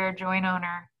beneficiary or joint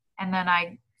owner, and then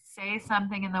I say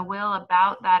something in the will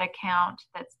about that account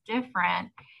that's different,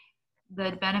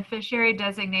 the beneficiary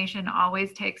designation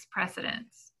always takes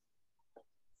precedence.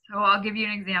 So I'll give you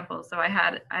an example. So I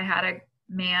had a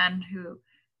man who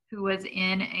was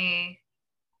in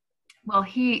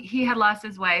he had lost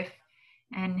his wife,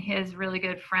 and his really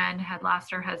good friend had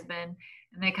lost her husband,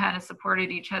 and they kind of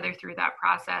supported each other through that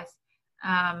process,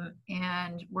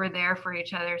 and were there for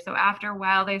each other. So after a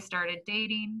while, they started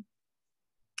dating.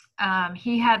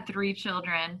 He had 3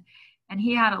 children, and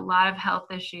he had a lot of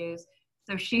health issues.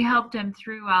 So she helped him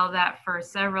through all that for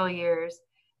several years.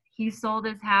 He sold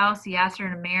his house. He asked her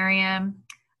to marry him.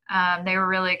 They were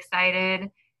really excited.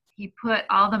 He put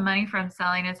all the money from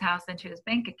selling his house into his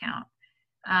bank account.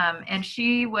 And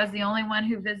she was the only one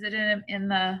who visited him in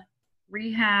the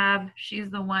rehab.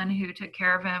 She's the one who took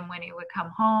care of him when he would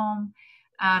come home.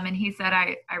 And he said,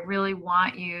 I really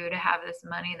want you to have this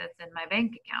money that's in my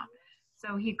bank account.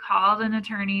 So he called an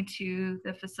attorney to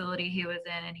the facility he was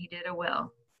in, and he did a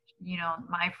will.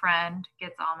 My friend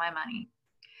gets all my money.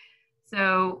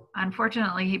 So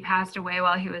unfortunately, he passed away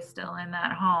while he was still in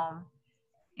that home.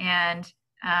 And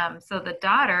so the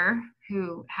daughter,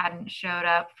 who hadn't showed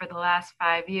up for the last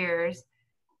 5 years,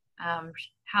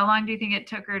 how long do you think it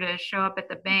took her to show up at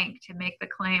the bank to make the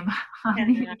claim on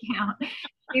the account?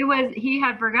 He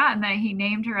had forgotten that he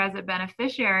named her as a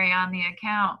beneficiary on the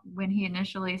account when he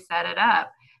initially set it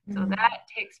up. So that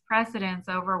takes precedence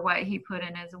over what he put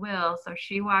in his will. So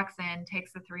she walks in,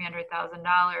 takes the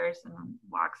 $300,000 and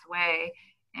walks away.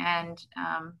 And,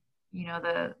 you know,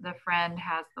 the friend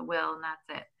has the will, and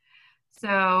that's it.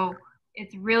 So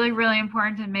it's really, really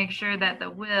important to make sure that the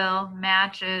will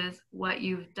matches what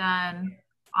you've done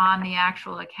on the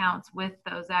actual accounts with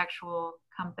those actual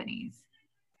companies.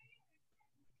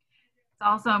 It's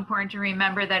also important to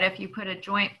remember that if you put a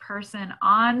joint person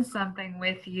on something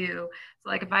with you, so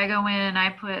like if I go in and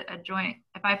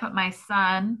if I put my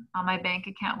son on my bank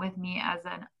account with me as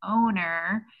an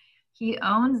owner, he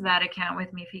owns that account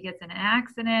with me. If he gets in an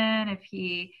accident, if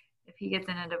he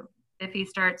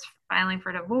starts filing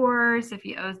for divorce, if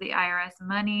he owes the IRS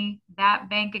money, that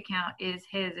bank account is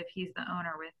his if he's the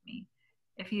owner with me.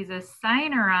 If he's a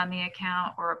signer on the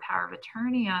account or a power of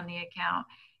attorney on the account,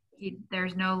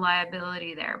 there's no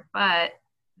liability there, but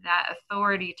that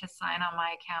authority to sign on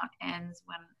my account ends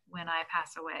when I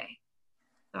pass away.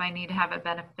 So I need to have a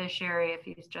beneficiary if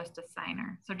he's just a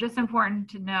signer. So just important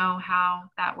to know how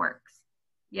that works.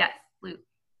 Yes, Luke.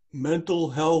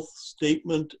 Mental health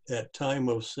statement at time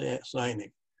of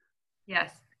signing.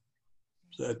 Yes.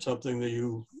 Is that something that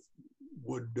you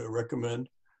would recommend?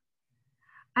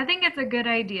 I think it's a good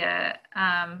idea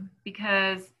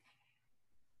because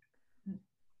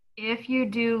if you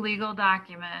do legal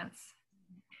documents,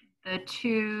 the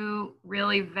two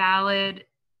really valid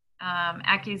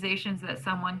accusations that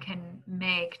someone can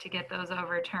make to get those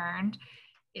overturned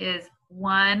is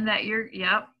one, that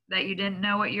that you didn't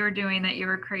know what you were doing, that you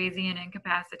were crazy and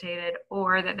incapacitated,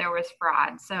 or that there was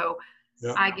fraud. So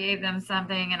I gave them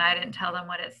something and I didn't tell them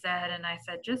what it said, and I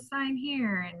said, just sign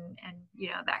here, and you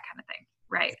know, that kind of thing,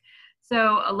 right?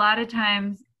 So a lot of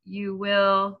times you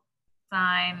will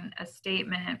sign a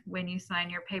statement when you sign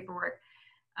your paperwork.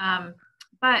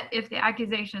 But if the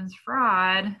accusation's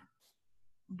fraud,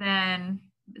 then,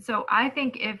 so I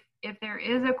think if there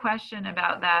is a question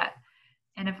about that,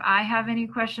 and if I have any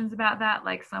questions about that,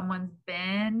 like someone's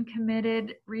been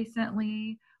committed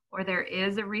recently, or there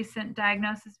is a recent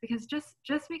diagnosis, because just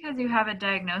because you have a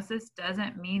diagnosis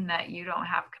doesn't mean that you don't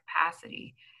have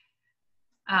capacity.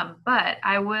 But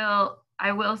I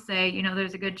will say, you know,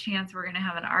 there's a good chance we're going to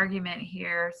have an argument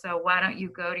here. So why don't you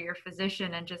go to your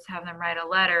physician and just have them write a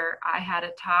letter? I had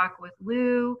a talk with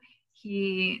Lou.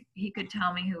 He could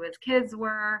tell me who his kids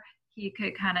were. He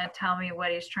could kind of tell me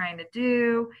what he's trying to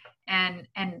do. And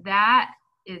that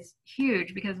is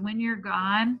huge, because when you're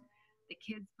gone, the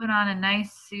kids put on a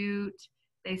nice suit.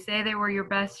 They say they were your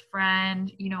best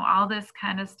friend, you know, all this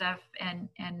kind of stuff. And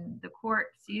the court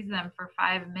sees them for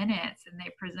 5 minutes and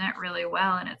they present really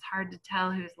well, and it's hard to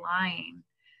tell who's lying.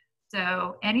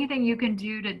 So anything you can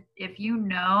do if you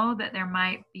know that there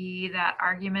might be that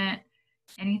argument,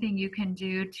 anything you can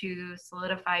do to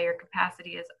solidify your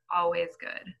capacity is always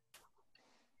good.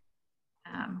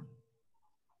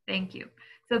 Thank you.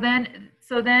 So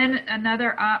then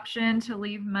another option to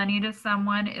leave money to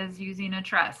someone is using a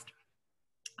trust.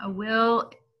 A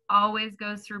will always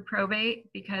goes through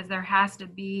probate because there has to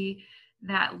be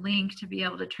that link to be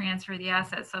able to transfer the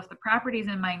assets. So if the property's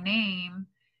in my name,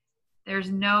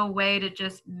 there's no way to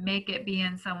just make it be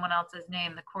in someone else's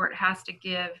name. The court has to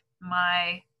give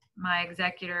my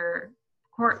executor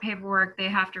court paperwork. They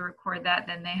have to record that,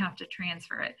 then they have to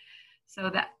transfer it. So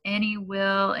that any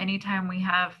will, anytime we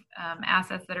have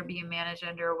assets that are being managed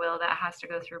under a will, that has to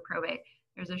go through probate.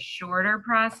 There's a shorter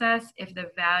process if the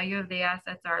value of the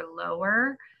assets are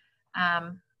lower.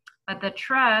 But the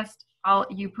trust,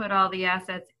 you put all the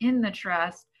assets in the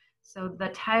trust, so the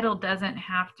title doesn't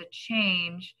have to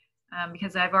change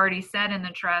because I've already said in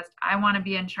the trust, I want to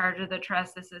be in charge of the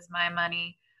trust. This is my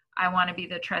money. I want to be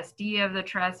the trustee of the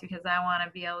trust because I want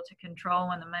to be able to control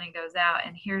when the money goes out.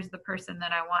 And here's the person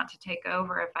that I want to take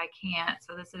over if I can't.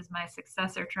 So this is my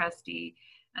successor trustee.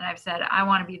 And I've said, I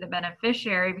want to be the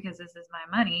beneficiary because this is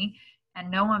my money.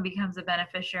 And no one becomes a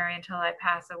beneficiary until I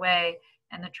pass away.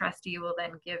 And the trustee will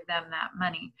then give them that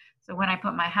money. So when I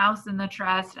put my house in the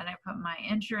trust and I put my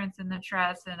insurance in the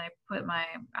trust and I put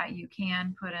you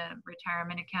can put a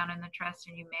retirement account in the trust,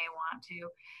 and you may want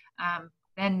to,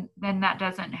 then that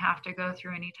doesn't have to go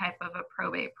through any type of a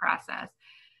probate process.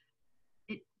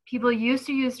 People used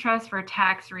to use trust for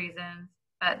tax reasons,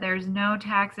 but there's no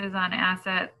taxes on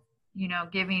assets, you know,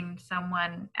 giving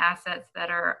someone assets that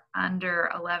are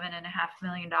under $11.5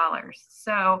 million.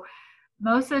 So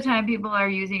most of the time people are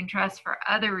using trust for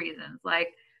other reasons, like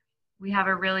we have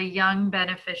a really young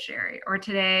beneficiary. Or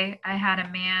today I had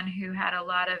a man who had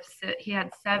he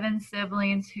had 7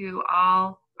 siblings who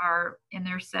all are in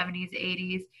their 70s,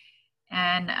 80s,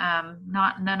 and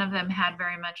none of them had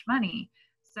very much money.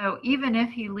 So even if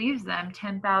he leaves them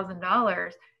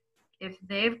 $10,000, if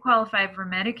they've qualified for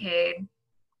Medicaid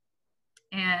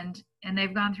and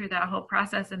they've gone through that whole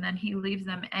process, and then he leaves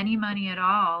them any money at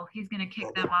all, he's going to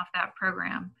kick them off that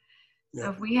program. So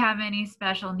if we have any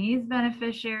special needs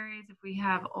beneficiaries, if we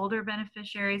have older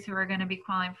beneficiaries who are going to be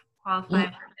qualifying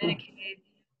for Medicaid,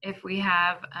 if we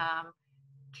have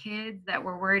kids that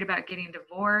we're worried about getting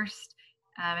divorced,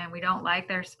 and we don't like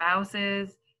their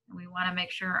spouses, and we want to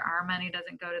make sure our money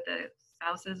doesn't go to the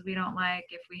spouses we don't like.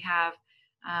 If we have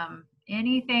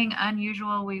anything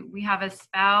unusual, we have a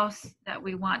spouse that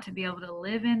we want to be able to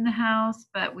live in the house,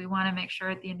 but we want to make sure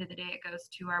at the end of the day it goes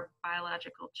to our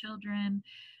biological children.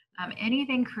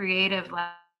 Anything creative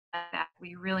like that,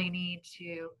 we really need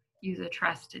to use a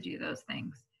trust to do those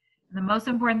things. And the most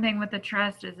important thing with the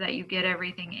trust is that you get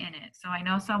everything in it. So I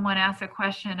know someone asked a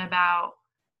question about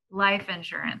life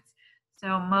insurance.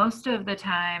 So most of the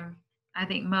time, I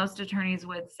think most attorneys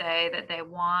would say that they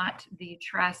want the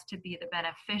trust to be the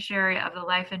beneficiary of the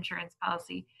life insurance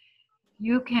policy.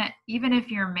 You can, even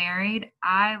if you're married,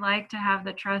 I like to have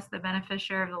the trust the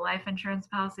beneficiary of the life insurance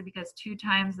policy, because 2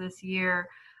 times this year,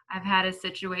 I've had a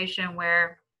situation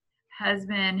where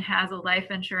husband has a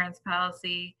life insurance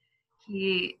policy.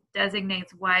 He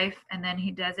designates wife, and then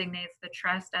he designates the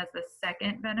trust as the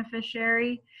second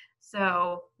beneficiary.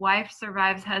 So wife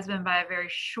survives husband by a very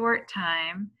short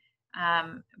time.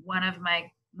 One of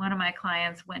my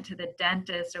clients went to the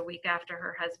dentist a week after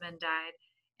her husband died,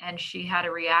 and she had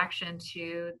a reaction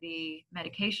to the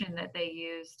medication that they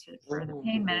used for the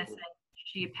pain medicine.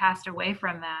 She passed away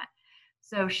from that.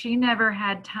 So she never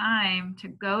had time to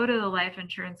go to the life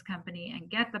insurance company and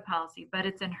get the policy, but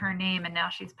it's in her name, and now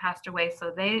she's passed away.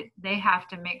 So they have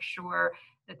to make sure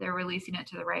that they're releasing it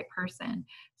to the right person.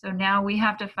 So now we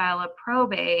have to file a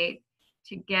probate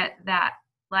to get that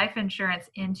life insurance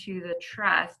into the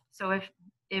trust. So if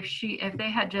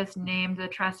they had just named the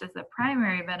trust as the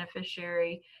primary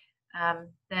beneficiary,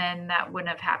 then that wouldn't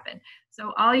have happened.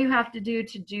 So all you have to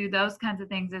do those kinds of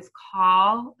things is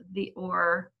call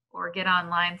or get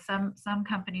online. Some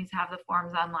companies have the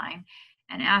forms online,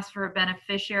 and ask for a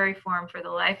beneficiary form for the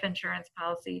life insurance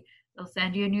policy. They'll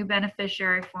send you a new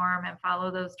beneficiary form, and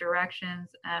follow those directions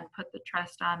and put the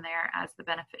trust on there as the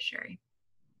beneficiary.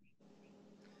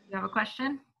 You have a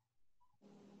question?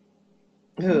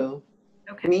 Who?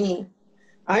 Okay. Me.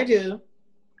 I do.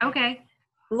 Okay.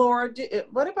 Laura,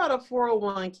 what about a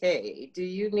 401k? Do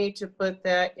you need to put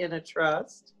that in a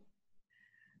trust?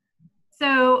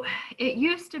 So it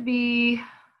used to be,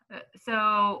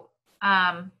 the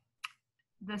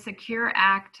Secure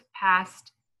Act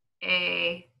passed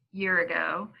a year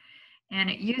ago, and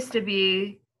it used to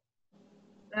be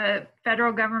the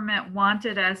federal government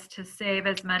wanted us to save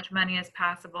as much money as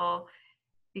possible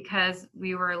because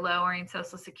we were lowering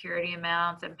Social Security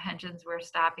amounts and pensions were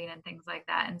stopping and things like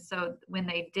that. And so when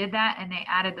they did that and they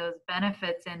added those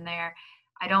benefits in there,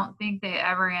 I don't think they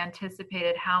ever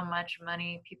anticipated how much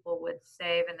money people would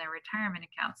save in their retirement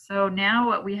accounts. So now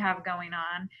what we have going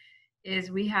on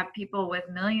is we have people with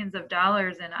millions of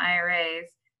dollars in IRAs.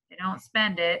 They don't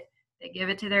spend it. They give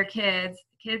it to their kids.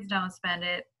 The kids don't spend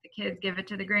it. The kids give it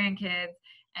to the grandkids.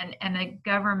 And the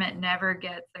government never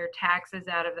gets their taxes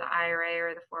out of the IRA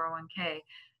or the 401k.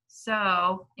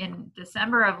 So in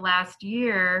December of last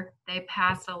year, they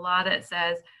passed a law that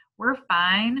says, we're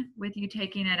fine with you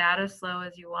taking it out as slow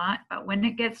as you want, but when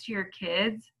it gets to your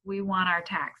kids, we want our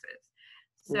taxes.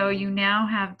 So you now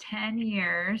have 10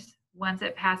 years, once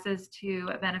it passes to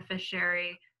a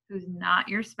beneficiary who's not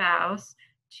your spouse,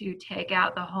 to take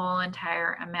out the whole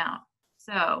entire amount.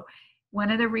 So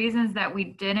one of the reasons that we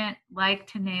didn't like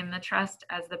to name the trust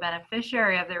as the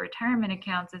beneficiary of the retirement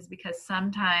accounts is because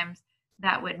sometimes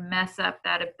that would mess up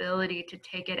that ability to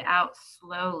take it out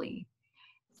slowly.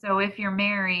 So if you're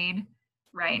married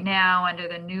right now under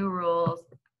the new rules,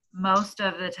 most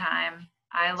of the time,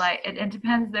 it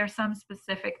depends, there's some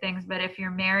specific things, but if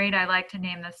you're married, I like to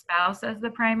name the spouse as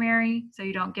the primary, so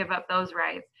you don't give up those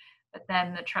rights, but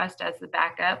then the trust as the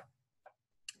backup.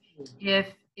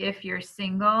 If you're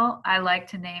single, I like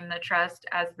to name the trust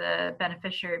as the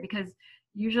beneficiary, because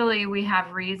usually we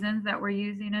have reasons that we're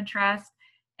using a trust,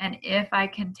 and if I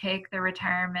can take the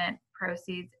retirement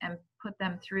proceeds and put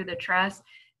them through the trust,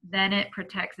 then it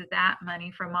protects that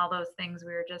money from all those things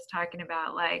we were just talking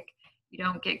about, like you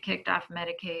don't get kicked off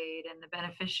Medicaid, and the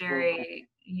beneficiary,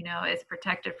 is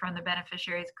protected from the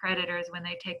beneficiary's creditors when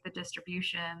they take the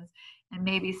distributions. And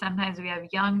maybe sometimes we have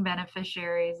young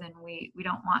beneficiaries and we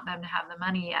don't want them to have the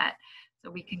money yet, so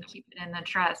we can keep it in the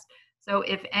trust. So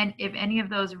if any of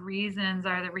those reasons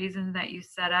are the reasons that you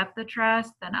set up the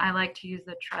trust, then I like to use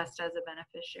the trust as a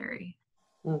beneficiary.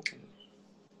 Okay.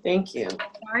 Thank you.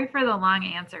 Sorry for the long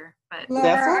answer, but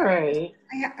That's all Laura, right.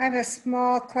 I have a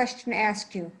small question to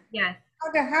ask you. yes.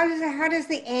 How does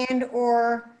the and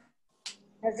or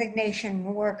designation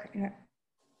work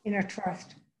in a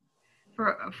trust?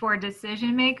 For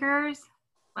decision makers,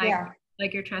 Yeah.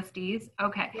 like your trustees.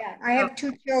 Okay. Yeah, I have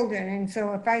 2 children, and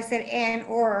so if I said and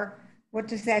or, what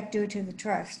does that do to the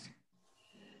trust?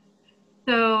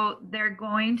 So they're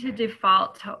going to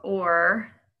default to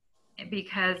or,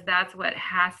 because that's what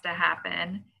has to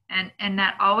happen. And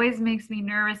that always makes me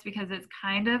nervous because it's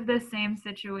kind of the same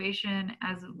situation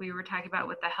as we were talking about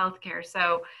with the healthcare.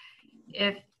 So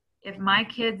if my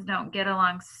kids don't get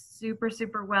along super,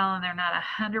 super well and they're not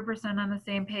 100% on the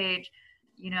same page,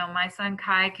 you know, my son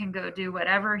Kai can go do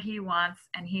whatever he wants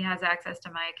and he has access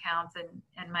to my accounts,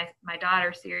 and my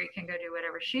daughter Siri can go do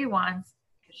whatever she wants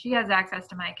because she has access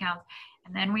to my accounts.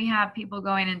 And then we have people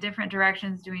going in different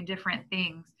directions doing different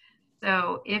things.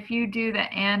 So if you do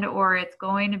the and or, it's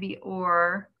going to be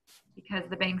or, because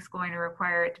the bank's going to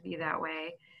require it to be that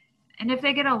way. And if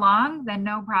they get along, then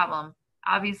no problem.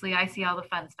 Obviously, I see all the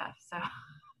fun stuff. So,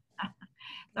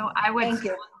 so I would. Thank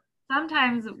you.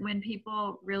 Sometimes when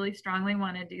people really strongly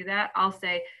want to do that, I'll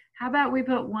say, how about we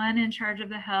put one in charge of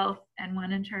the health and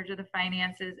one in charge of the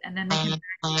finances, and then they can.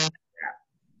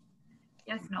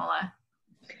 Yes, Nola.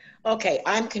 Okay,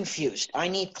 I'm confused. I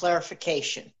need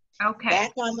clarification. Okay.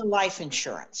 Back on the life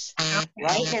insurance. Okay.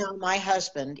 Right now, my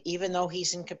husband, even though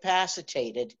he's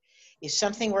incapacitated, if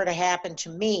something were to happen to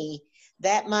me,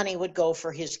 that money would go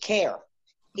for his care.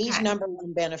 He's Okay. number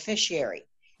one beneficiary.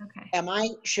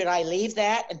 Okay. Should I leave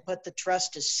that and put the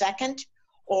trust as second,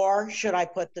 or should I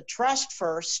put the trust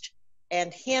first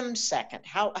and him second?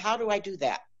 How do I do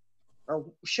that?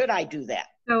 Or should I do that?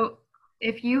 So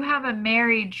if you have a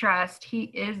married trust, he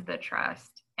is the trust.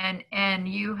 And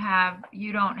you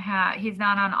don't have, he's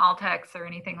not on Altex or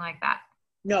anything like that.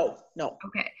 No.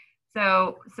 Okay.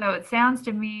 So it sounds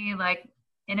to me like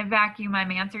in a vacuum,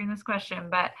 I'm answering this question,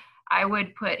 but I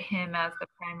would put him as the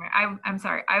primary. I'm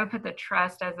sorry. I would put the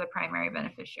trust as the primary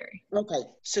beneficiary. Okay,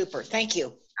 super. Thank you.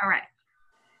 All right.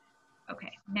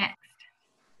 Okay. Next.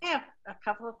 I have a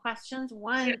couple of questions.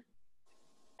 One,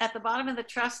 at the bottom of the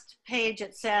trust page,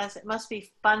 it says it must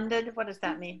be funded. What does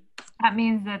that mean? That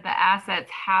means that the assets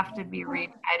have to be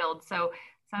retitled. So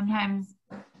sometimes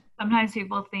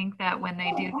people think that when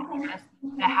they do the trust,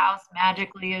 the house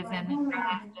magically is in the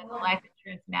trust and the life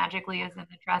insurance magically is in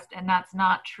the trust, and that's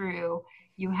not true.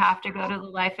 You have to go to the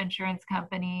life insurance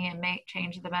company and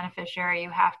change the beneficiary. You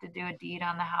have to do a deed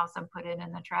on the house and put it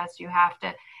in the trust. You have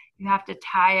to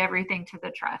tie everything to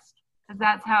the trust, because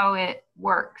that's how it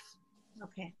works.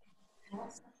 Okay.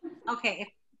 Okay.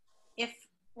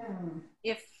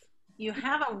 If you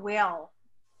have a will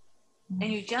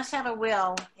and you just have a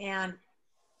will and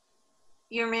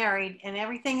you're married and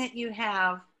everything that you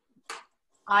have,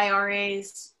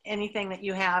 IRAs, anything that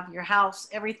you have, your house,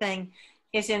 everything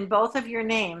is in both of your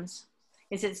names,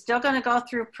 is it still going to go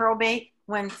through probate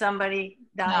when somebody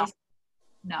dies?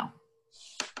 No.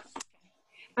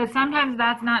 But sometimes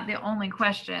that's not the only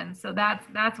question. So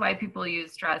that's why people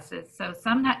use trusts. So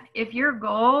sometimes if your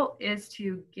goal is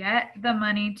to get the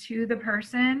money to the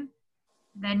person,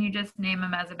 then you just name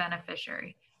them as a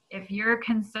beneficiary. If your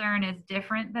concern is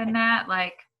different than that,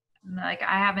 like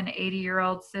I have an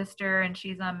 80-year-old sister and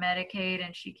she's on Medicaid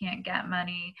and she can't get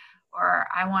money, or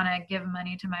I want to give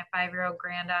money to my 5-year-old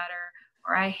granddaughter,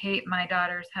 or I hate my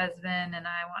daughter's husband and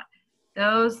I want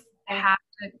those,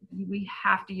 we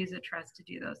have to use a trust to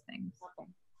do those things. Okay.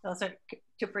 Those are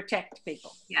to protect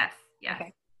people. Yes.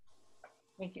 Okay.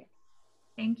 Thank you.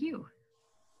 Thank you.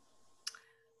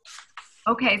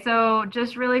 Okay, so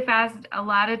just really fast, a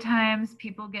lot of times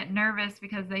people get nervous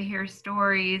because they hear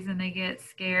stories and they get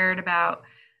scared about,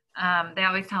 they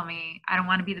always tell me, I don't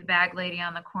want to be the bag lady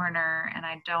on the corner, and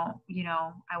I don't,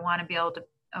 I want to be able to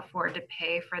afford to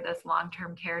pay for this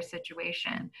long-term care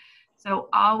situation. So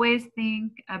always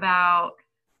think about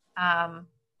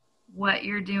what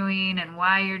you're doing and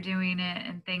why you're doing it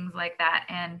and things like that.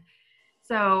 And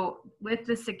so with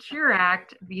the Secure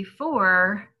Act,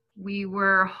 before, we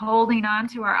were holding on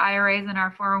to our IRAs and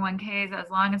our 401ks as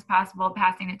long as possible,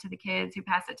 passing it to the kids who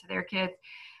pass it to their kids.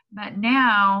 But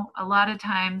now, a lot of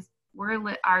times,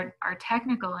 our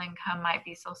technical income might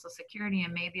be Social Security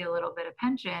and maybe a little bit of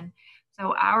pension.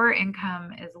 So our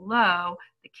income is low.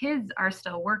 The kids are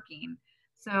still working.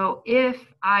 So if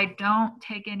I don't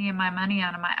take any of my money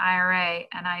out of my IRA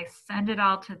and I send it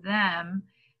all to them,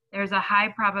 there's a high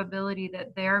probability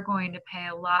that they're going to pay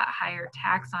a lot higher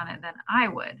tax on it than I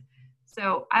would.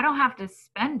 So I don't have to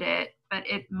spend it, but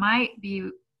it might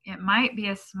be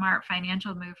a smart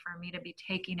financial move for me to be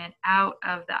taking it out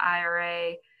of the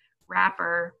IRA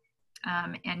wrapper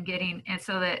and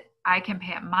so that I can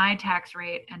pay at my tax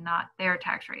rate and not their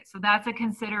tax rate. So that's a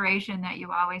consideration that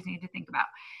you always need to think about.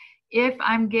 If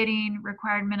I'm getting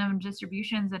required minimum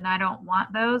distributions and I don't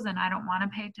want those and I don't want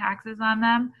to pay taxes on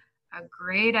them, a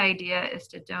great idea is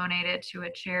to donate it to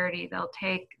a charity. They'll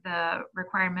take the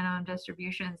required minimum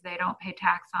distributions. They don't pay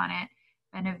tax on it.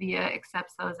 Benevilla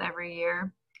accepts those every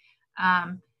year.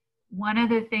 One of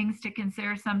the things to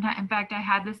consider sometimes, in fact, I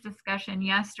had this discussion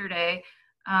yesterday.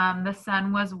 The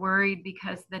son was worried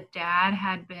because the dad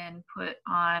had been put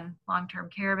on long-term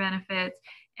care benefits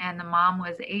and the mom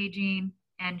was aging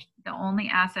and the only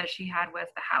asset she had was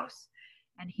the house.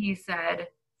 And he said,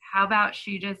 how about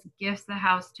she just gifts the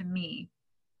house to me?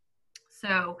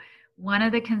 So one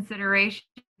of the considerations,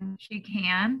 she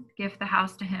can gift the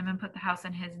house to him and put the house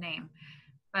in his name.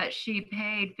 But she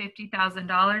paid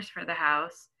 $50,000 for the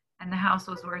house and the house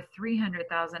was worth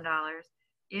 $300,000.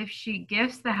 If she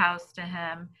gifts the house to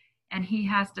him and he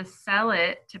has to sell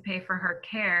it to pay for her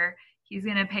care, he's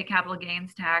going to pay capital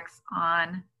gains tax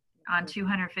on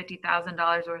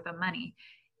 $250,000 worth of money.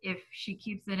 If she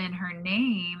keeps it in her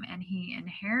name and he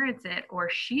inherits it, or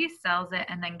she sells it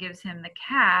and then gives him the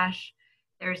cash,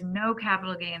 there's no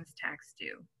capital gains tax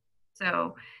due.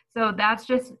 So that's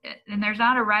just, and there's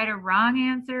not a right or wrong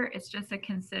answer. It's just a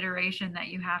consideration that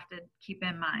you have to keep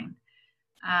in mind.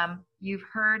 You've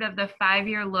heard of the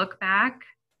 5-year look back.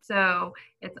 So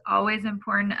it's always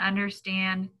important to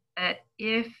understand that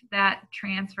if that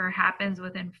transfer happens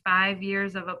within 5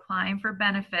 years of applying for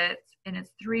benefits, and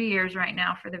it's 3 years right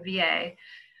now for the VA,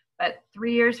 but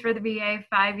 3 years for the VA,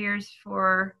 5 years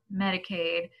for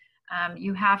Medicaid,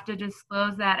 you have to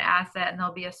disclose that asset and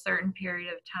there'll be a certain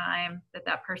period of time that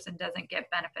that person doesn't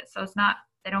get benefits. So it's not,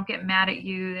 they don't get mad at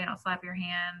you, they don't slap your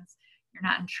hands, you're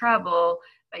not in trouble,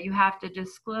 but you have to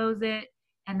disclose it,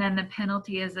 and then the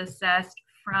penalty is assessed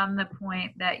from the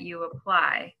point that you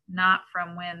apply, not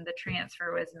from when the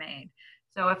transfer was made.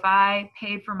 So if I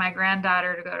paid for my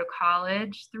granddaughter to go to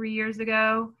college 3 years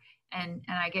ago and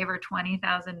I gave her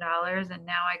 $20,000 and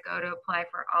now I go to apply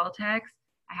for Altex,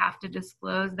 I have to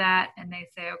disclose that and they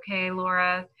say, okay,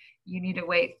 Laura, you need to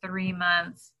wait 3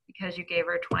 months because you gave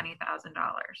her $20,000.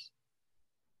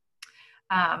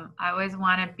 I always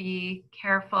want to be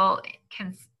careful.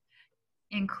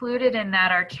 Included in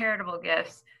that are charitable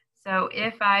gifts. So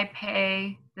if I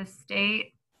pay the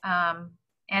state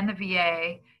and the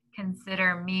VA,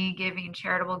 consider me giving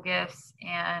charitable gifts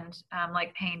and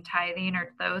like paying tithing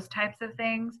or those types of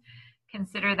things,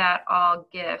 consider that all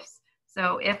gifts.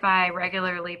 So if I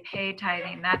regularly pay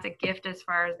tithing, that's a gift as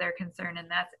far as they're concerned,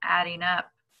 and that's adding up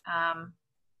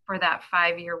for that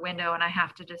 5-year window, and I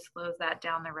have to disclose that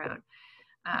down the road.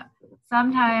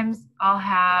 Sometimes I'll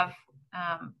have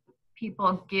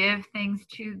people give things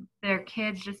to their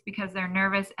kids just because they're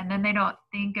nervous, and then they don't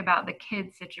think about the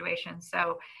kids' situation.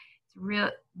 So it's real,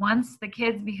 once the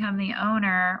kids become the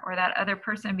owner or that other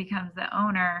person becomes the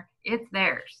owner, it's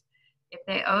theirs. If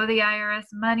they owe the IRS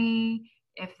money,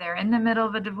 if they're in the middle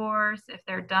of a divorce, if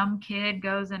their dumb kid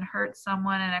goes and hurts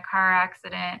someone in a car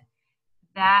accident,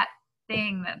 that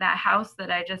thing, that house that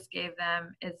I just gave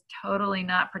them is totally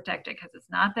not protected because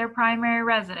it's not their primary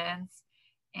residence,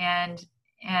 and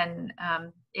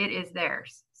it is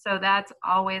theirs. So that's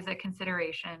always a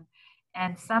consideration.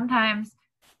 And sometimes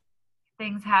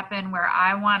things happen where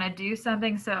I want to do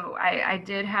something. So I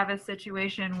did have a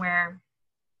situation where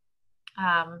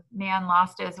man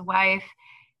lost his wife.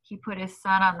 He put his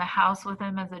son on the house with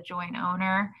him as a joint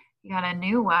owner. He got a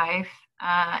new wife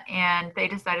and they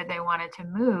decided they wanted to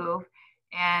move.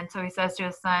 And so he says to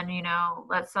his son, you know,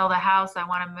 let's sell the house. I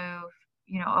want to move,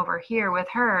 you know, over here with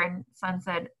her. And son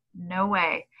said, no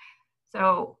way.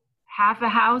 So half a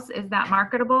house, is that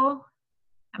marketable?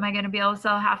 Am I going to be able to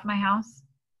sell half my house?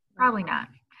 Probably not.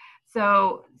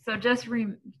 So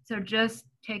just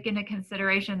take into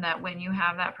consideration that when you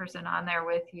have that person on there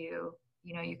with you,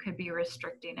 you know, you could be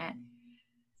restricting it.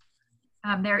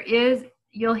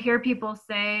 You'll hear people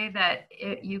say that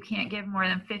you can't give more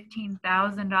than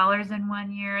 $15,000 in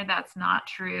 1 year. That's not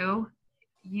true.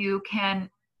 You can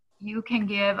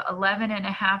give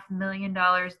 $11.5 million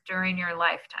during your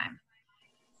lifetime.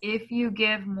 If you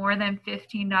give more than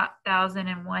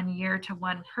 $15,000 in 1 year to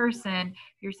one person,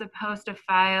 you're supposed to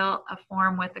file a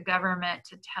form with the government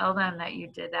to tell them that you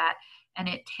did that, and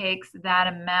it takes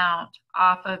that amount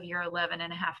off of your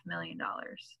 $11.5 million.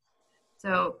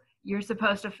 So you're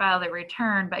supposed to file the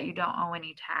return, but you don't owe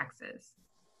any taxes.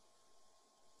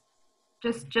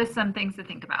 Just some things to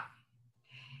think about.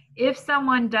 If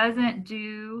someone doesn't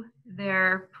do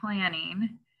their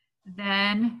planning,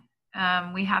 then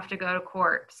we have to go to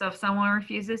court. So if someone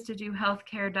refuses to do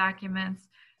healthcare documents,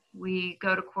 we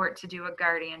go to court to do a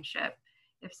guardianship.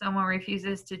 If someone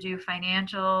refuses to do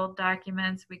financial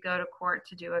documents, we go to court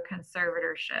to do a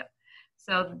conservatorship.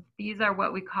 So these are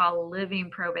what we call living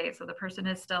probate. So the person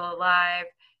is still alive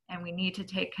and we need to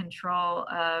take control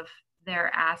of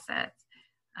their assets.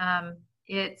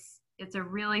 It's a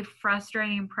really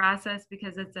frustrating process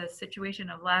because it's a situation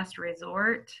of last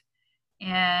resort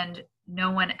and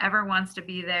no one ever wants to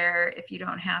be there if you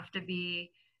don't have to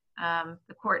be.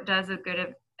 The court does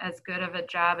as good of a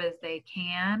job as they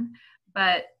can,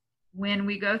 but when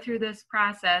we go through this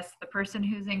process, the person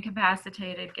who's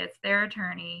incapacitated gets their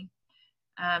attorney,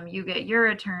 you get your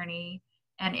attorney,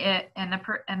 and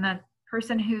the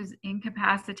person who's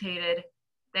incapacitated,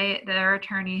 their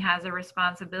attorney has a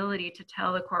responsibility to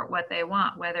tell the court what they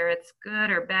want, whether it's good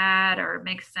or bad or it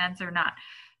makes sense or not.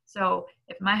 So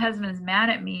if my husband's mad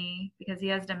at me because he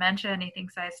has dementia and he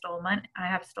thinks I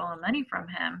have stolen money from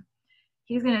him,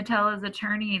 he's going to tell his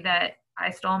attorney that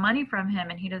I stole money from him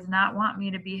and he does not want me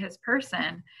to be his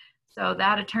person. So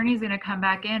that attorney is going to come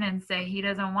back in and say he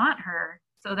doesn't want her.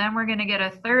 So then we're going to get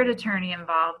a third attorney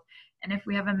involved. And if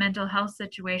we have a mental health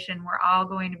situation, we're all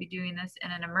going to be doing this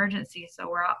in an emergency.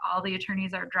 So all the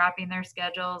attorneys are dropping their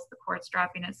schedules, the court's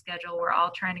dropping its schedule, we're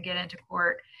all trying to get into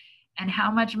court. And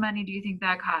how much money do you think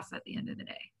that costs at the end of the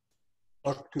day?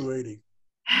 Up to 80.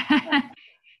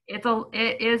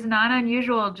 It is not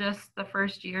unusual just the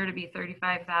first year to be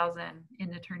 $35,000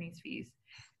 in attorney's fees.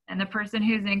 And the person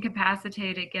who's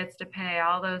incapacitated gets to pay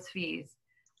all those fees.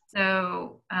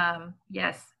 So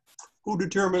yes. Who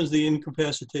determines the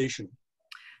incapacitation?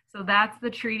 So that's the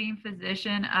treating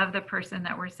physician of the person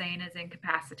that we're saying is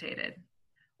incapacitated.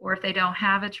 Or if they don't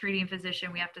have a treating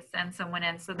physician, we have to send someone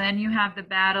in. So then you have the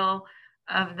battle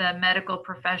of the medical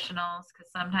professionals,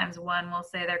 because sometimes one will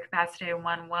say they're capacitated and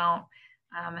one won't.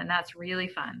 And that's really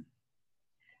fun.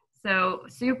 So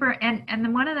super, and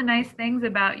then one of the nice things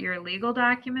about your legal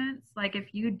documents, like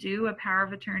if you do a power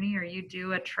of attorney or you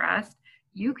do a trust,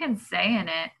 you can say in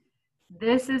it,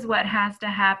 this is what has to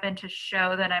happen to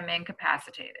show that I'm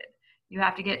incapacitated. You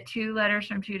have to get 2 letters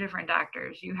from 2 different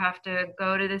doctors. You have to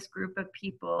go to this group of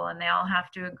people and they all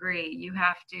have to agree. You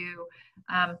have to,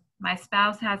 my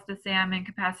spouse has to say I'm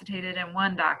incapacitated and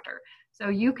 1 doctor. So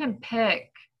you can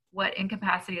pick what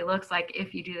incapacity looks like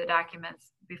if you do the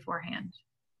documents beforehand.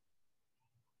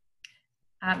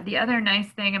 The other nice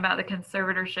thing about the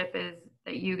conservatorship is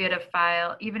that you get to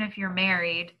file, even if you're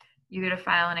married, you get to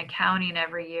file an accounting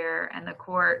every year and the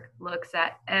court looks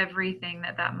at everything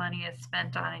that money is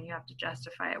spent on and you have to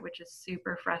justify it, which is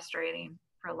super frustrating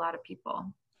for a lot of people.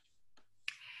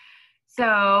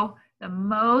 So the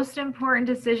most important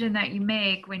decision that you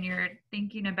make when you're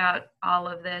thinking about all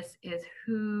of this is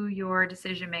who your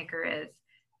decision maker is,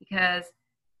 because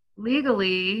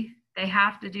legally they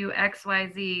have to do X, Y,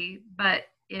 Z, but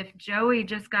if Joey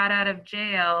just got out of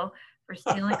jail for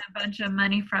stealing a bunch of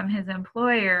money from his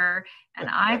employer and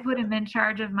I put him in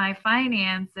charge of my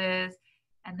finances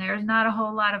and there's not a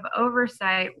whole lot of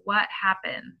oversight, what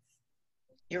happens?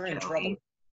 You're in trouble.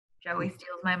 Joey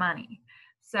steals my money.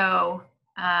 So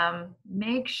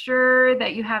make sure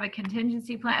that you have a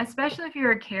contingency plan, especially if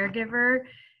you're a caregiver.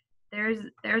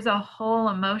 There's a whole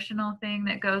emotional thing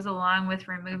that goes along with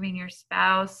removing your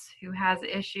spouse who has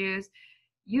issues.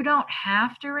 You don't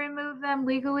have to remove them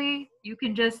legally. You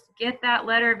can just get that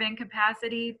letter of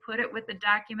incapacity, put it with the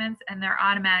documents, and they're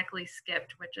automatically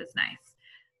skipped, which is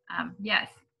nice. Yes,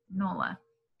 Nola.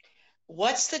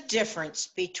 What's the difference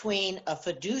between a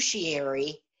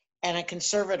fiduciary and a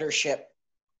conservatorship?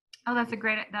 Oh, that's a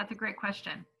great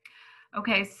question.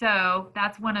 Okay, so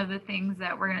that's one of the things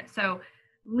that so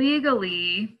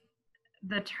legally,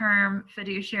 the term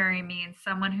fiduciary means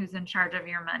someone who's in charge of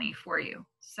your money for you.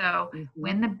 So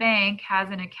when the bank has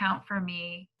an account for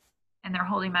me and they're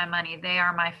holding my money, they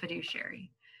are my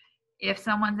fiduciary. If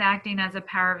someone's acting as a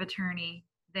power of attorney,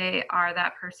 they are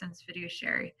that person's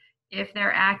fiduciary. If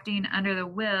they're acting under the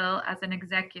will as an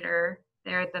executor,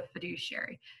 they're the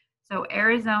fiduciary. So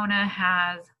Arizona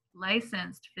has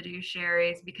licensed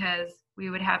fiduciaries because we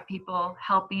would have people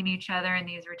helping each other in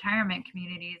these retirement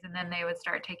communities, and then they would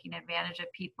start taking advantage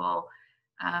of people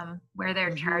where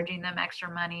they're charging them extra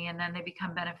money, and then they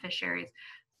become beneficiaries.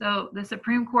 So the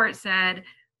Supreme Court said,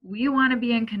 we want to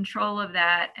be in control of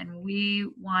that, and we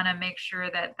want to make sure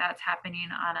that that's happening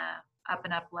on a up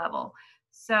and up level.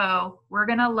 So we're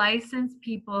going to license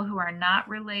people who are not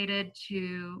related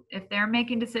to, if they're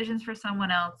making decisions for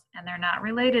someone else and they're not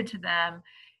related to them,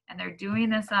 and they're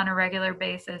doing this on a regular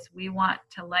basis, we want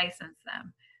to license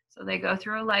them. So they go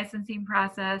through a licensing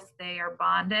process, they are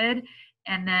bonded,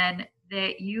 and then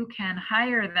you can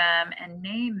hire them and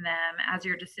name them as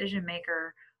your decision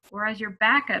maker or as your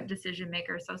backup decision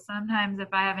maker. So sometimes if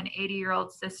I have an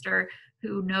 80-year-old sister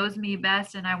who knows me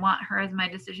best and I want her as my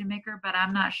decision maker, but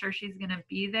I'm not sure she's going to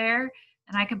be there,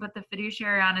 and I can put the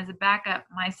fiduciary on as a backup,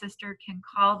 my sister can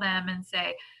call them and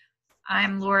say,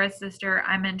 I'm Laura's sister,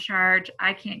 I'm in charge,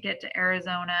 I can't get to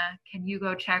Arizona, can you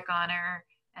go check on her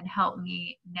and help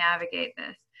me navigate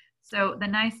this? So the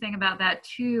nice thing about that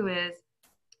too is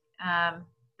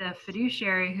the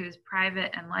fiduciary who's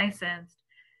private and licensed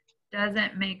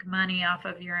doesn't make money off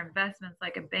of your investments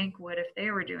like a bank would if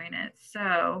they were doing it.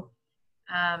 So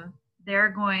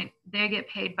they get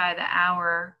paid by the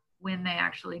hour when they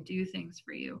actually do things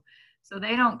for you. So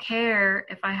they don't care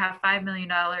if I have $5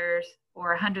 million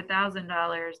or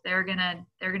 $100,000. They're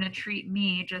gonna treat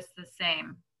me just the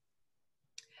same.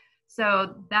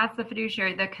 So that's the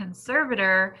fiduciary. The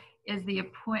conservator is the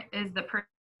person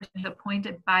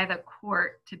appointed by the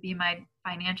court to be my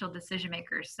financial decision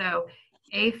maker. So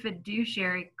a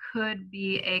fiduciary could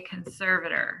be a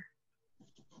conservator,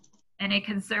 and a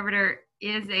conservator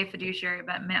is a fiduciary,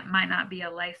 but might not be a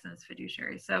licensed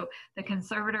fiduciary. So the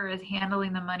conservator is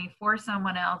handling the money for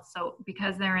someone else. So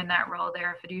because they're in that role,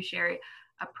 they're a fiduciary.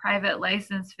 A private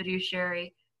licensed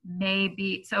fiduciary may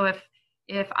be, so if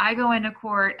I go into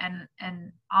court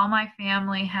and all my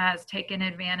family has taken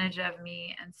advantage of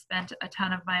me and spent a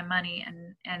ton of my money,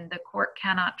 and the court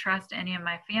cannot trust any of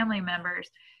my family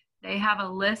members, they have a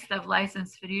list of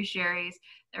licensed fiduciaries.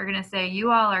 They're going to say,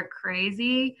 you all are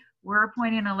crazy. We're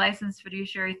appointing a licensed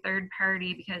fiduciary third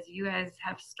party because you guys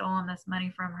have stolen this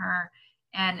money from her.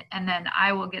 And then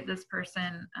I will get this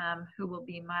person who will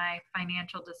be my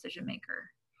financial decision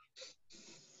maker.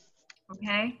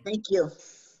 Okay? Thank you.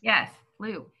 Yes,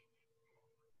 Lou.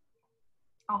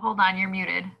 Oh, hold on, you're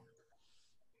muted.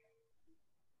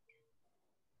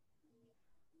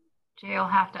 Jay will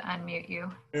have to unmute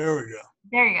you. There we go.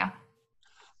 There you go.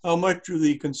 How much do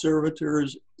the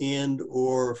conservators and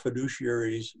or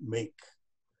fiduciaries make?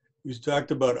 You talked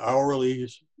about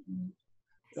hourlies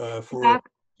for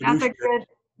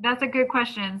that's a good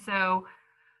question. So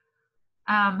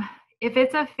if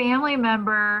it's a family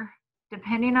member,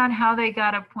 depending on how they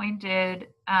got appointed,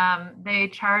 they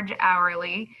charge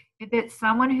hourly. If it's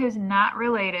someone who's not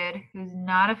related, who's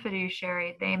not a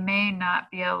fiduciary, they may not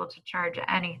be able to charge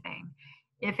anything.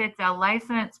 If it's a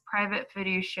licensed private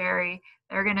fiduciary,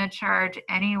 they're going to charge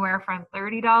anywhere from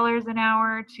 $30 an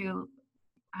hour to,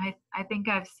 I think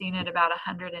I've seen it about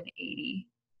 $180.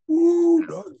 Ooh,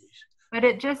 doggies. But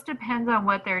it just depends on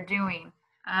what they're doing.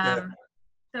 Yeah.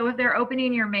 So if they're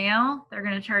opening your mail, they're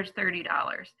going to charge $30.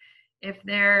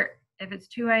 If it's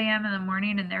 2 a.m. in the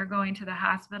morning and they're going to the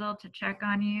hospital to check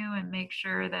on you and make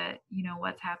sure that you know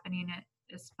what's happening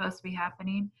is supposed to be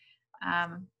happening,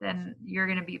 then you're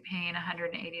going to be paying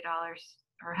 $180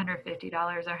 or $150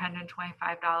 or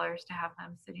 $125 to have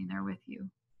them sitting there with you.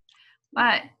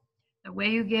 But the way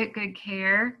you get good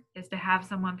care is to have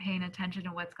someone paying attention to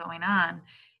what's going on.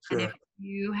 Sure. And if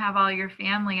you have all your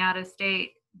family out of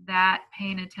state, that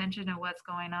paying attention to what's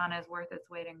going on is worth its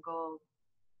weight in gold.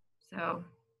 So,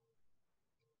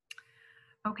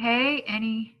 okay,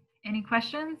 any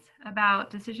questions about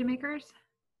decision makers?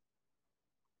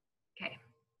 Okay.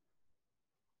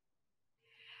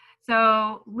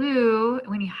 So Lou,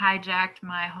 when he hijacked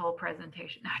my whole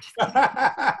presentation, no, just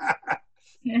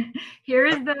kidding.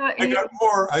 Here's the.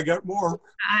 I got more.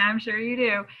 I'm sure you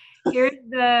do. Here's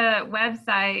the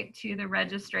website to the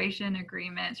registration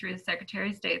agreement through the Secretary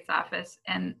of State's office,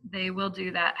 and they will do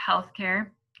that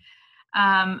healthcare.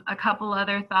 A couple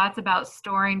other thoughts about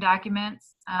storing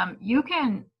documents.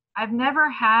 I've never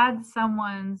had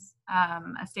someone's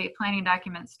estate planning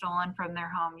documents stolen from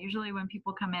their home. Usually when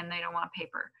people come in, they don't want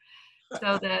paper.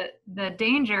 So the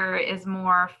danger is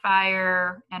more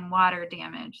fire and water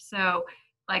damage. So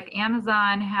like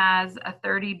Amazon has a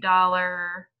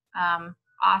 $30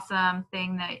 awesome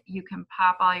thing that you can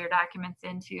pop all your documents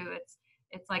into.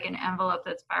 It's like an envelope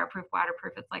that's fireproof,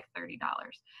 waterproof. It's like $30.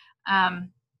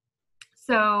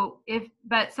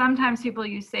 But sometimes people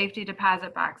use safety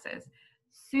deposit boxes.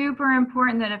 Super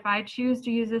important that if I choose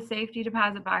to use a safety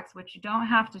deposit box, which you don't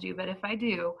have to do, but if I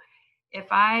do, if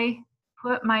I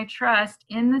put my trust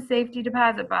in the safety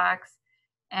deposit box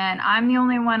and I'm the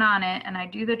only one on it and I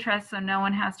do the trust so no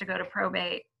one has to go to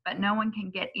probate, but no one can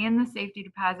get in the safety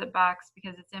deposit box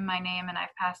because it's in my name and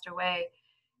I've passed away.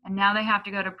 And now they have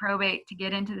to go to probate to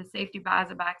get into the safety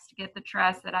deposit box to get the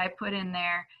trust that I put in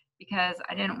there because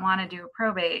I didn't want to do a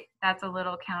probate. That's a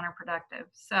little counterproductive.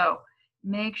 So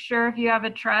Make sure if you have a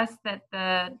trust that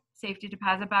the safety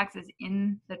deposit box is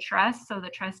in the trust so the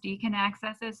trustee can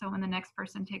access it so when the next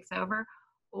person takes over,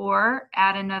 or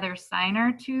add another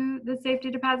signer to the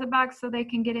safety deposit box so they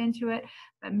can get into it.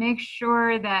 But make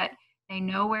sure that they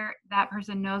know where that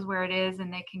person knows where it is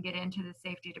and they can get into the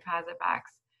safety deposit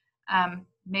box.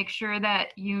 Make sure that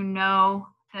you know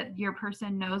that your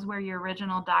person knows where your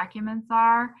original documents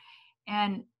are.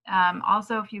 And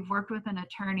also, if you've worked with an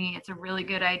attorney, it's a really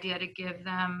good idea to give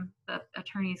them the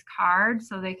attorney's card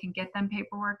so they can get them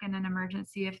paperwork in an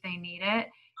emergency if they need it.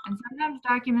 And sometimes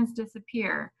documents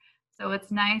disappear. So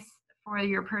it's nice for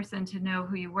your person to know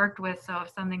who you worked with. So if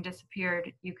something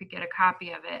disappeared, you could get a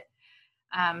copy of it.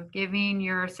 Giving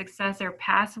your successor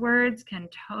passwords can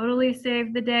totally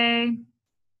save the day.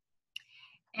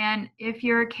 And if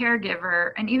you're a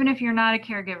caregiver, and even if you're not a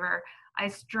caregiver, I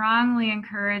strongly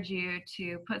encourage you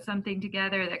to put something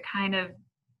together that kind of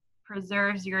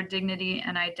preserves your dignity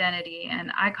and identity.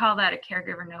 And I call that a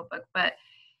caregiver notebook. But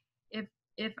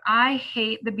if I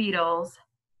hate the Beatles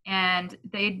and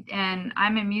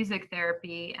I'm in music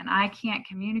therapy and I can't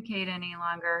communicate any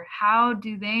longer, how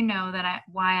do they know that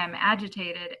why I'm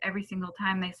agitated every single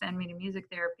time they send me to music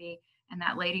therapy and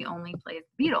that lady only plays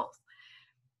the Beatles?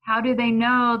 How do they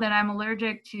know that I'm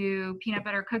allergic to peanut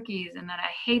butter cookies and that I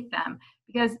hate them?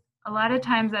 Because a lot of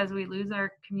times as we lose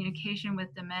our communication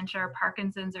with dementia or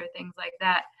Parkinson's or things like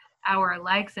that, our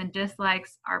likes and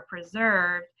dislikes are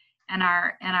preserved and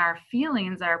our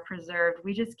feelings are preserved.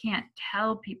 We just can't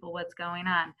tell people what's going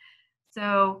on.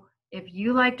 So if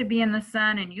you like to be in the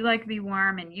sun and you like to be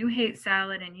warm and you hate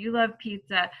salad and you love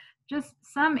pizza, just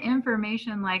some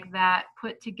information like that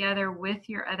put together with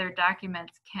your other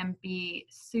documents can be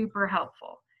super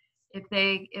helpful.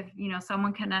 If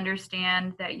someone can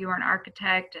understand that you're an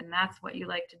architect and that's what you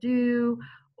like to do,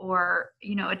 or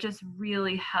it just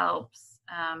really helps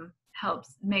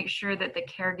make sure that the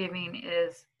caregiving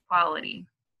is quality.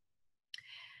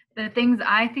 The things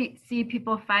I see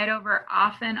people fight over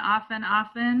often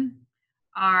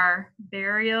are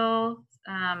burial,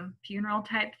 funeral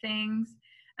type things,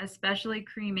 especially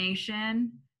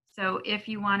cremation. So if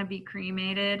you want to be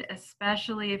cremated,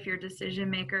 especially if your decision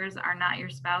makers are not your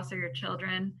spouse or your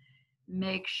children,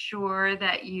 make sure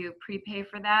that you prepay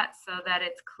for that so that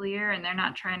it's clear and they're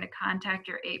not trying to contact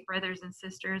your 8 brothers and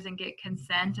sisters and get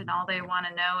consent, and all they want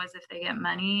to know is if they get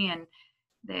money, and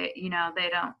they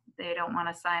don't want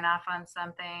to sign off on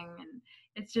something, and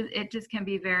it just can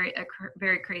be a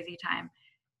very crazy time.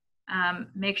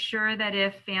 Make sure that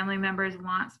if family members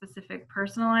want specific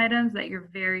personal items, that you're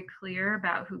very clear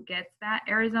about who gets that.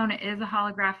 Arizona is a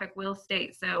holographic will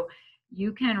state, so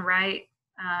you can write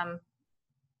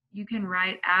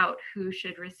out who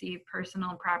should receive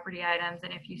personal property items,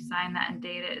 and if you sign that and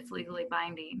date it, it's legally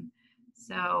binding.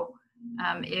 So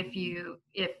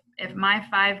if my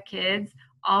 5 kids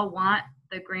all want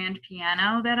the grand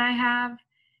piano that I have,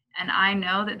 and I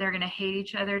know that they're going to hate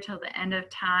each other till the end of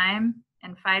time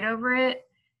and fight over it,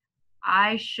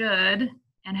 I should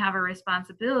and have a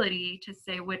responsibility to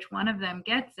say which one of them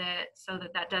gets it so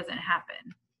that doesn't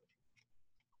happen.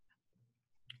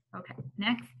 Okay,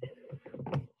 next.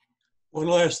 One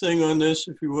last thing on this,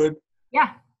 if you would.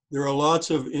 Yeah. There are lots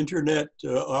of internet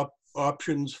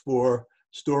options for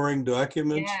storing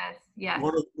documents. Yes.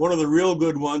 One of the real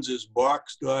good ones is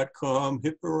box.com,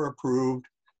 HIPAA approved.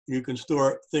 You can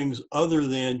store things other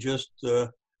than just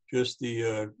the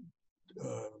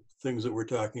things that we're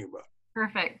talking about.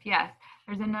 Perfect. Yes.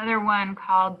 There's another one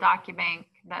called DocuBank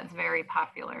that's very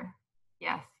popular.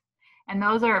 Yes. And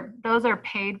those are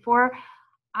paid for.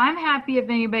 I'm happy if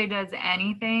anybody does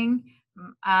anything.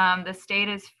 The state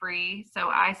is free, so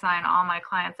I sign all my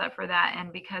clients up for that,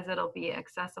 and because it'll be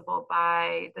accessible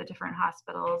by the different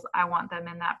hospitals, I want them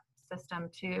in that system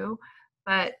too.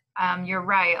 But you're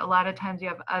right, a lot of times you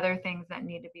have other things that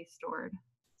need to be stored.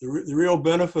 The real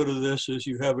benefit of this is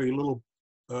you have a little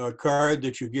card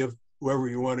that you give whoever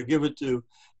you want to give it to,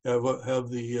 have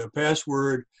the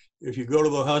password. If you go to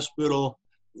the hospital,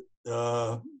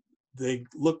 they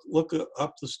look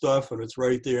up the stuff and it's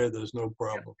right there. There's no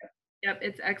problem. Yep,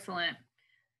 it's excellent.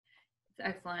 It's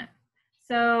excellent.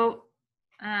 So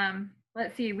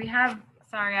let's see,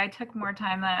 sorry, I took more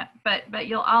time than that, but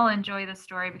you'll all enjoy the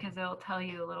story because it'll tell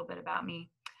you a little bit about me.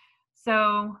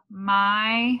 So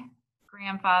my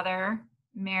grandfather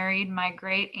married my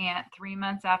great aunt 3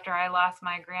 months after I lost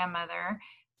my grandmother.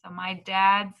 So my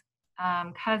dad's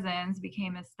cousins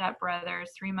became his stepbrothers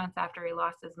 3 months after he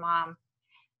lost his mom.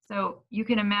 So you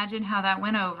can imagine how that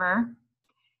went over.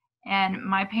 And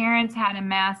my parents had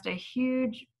amassed a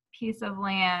huge piece of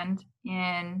land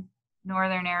in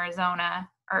northern Arizona,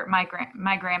 or my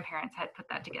grandparents had put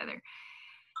that together.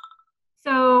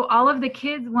 So all of the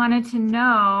kids wanted to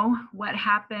know what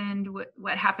happens with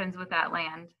that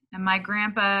land. And my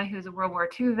grandpa, who's a World War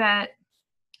II vet,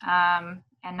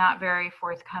 and not very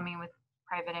forthcoming with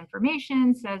private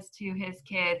information, says to his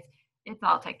kids, it's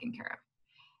all taken care of.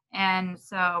 And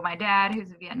so my dad,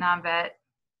 who's a Vietnam vet,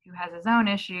 who has his own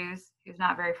issues, who's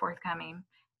not very forthcoming,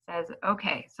 says,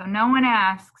 okay, so no one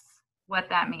asks what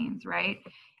that means, right?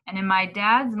 And in my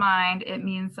dad's mind, it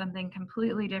means something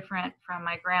completely different from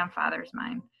my grandfather's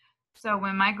mind. So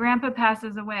when my grandpa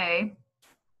passes away,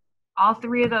 all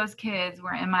three of those kids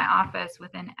were in my office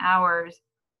within hours,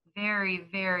 very,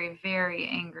 very, very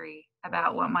angry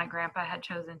about what my grandpa had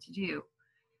chosen to do.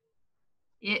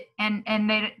 And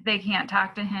they can't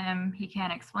talk to him. He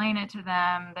can't explain it to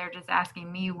them. They're just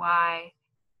asking me why.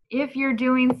 If you're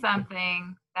doing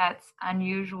something that's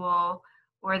unusual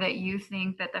or that you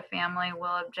think that the family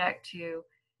will object to,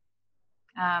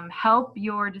 help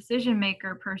your decision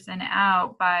maker person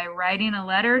out by writing a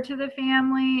letter to the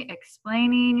family,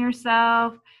 explaining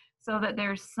yourself so that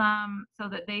so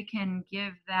that they can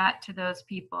give that to those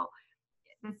people.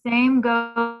 The same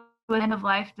goes with end of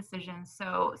life decisions.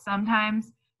 So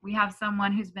sometimes we have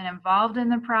someone who's been involved in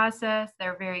the process.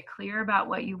 They're very clear about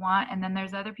what you want. And then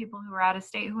there's other people who are out of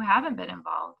state who haven't been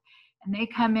involved. And they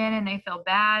come in and they feel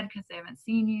bad because they haven't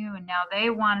seen you. And now they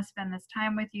want to spend this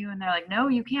time with you. And they're like, no,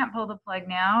 you can't pull the plug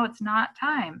now. It's not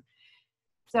time.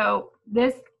 So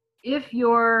if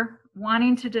you're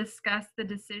wanting to discuss the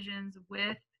decisions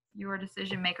with your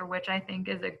decision maker, which I think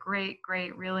is a great,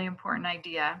 great, really important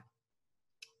idea,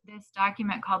 this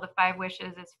document called the 5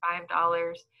 Wishes is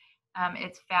 $5.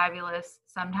 It's fabulous.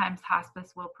 Sometimes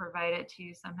hospice will provide it to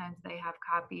you. Sometimes they have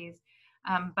copies.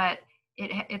 But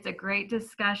it's a great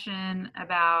discussion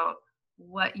about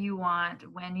what you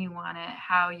want, when you want it,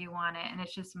 how you want it. And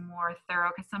it's just more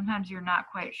thorough because sometimes you're not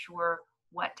quite sure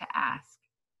what to ask.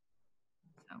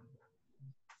 So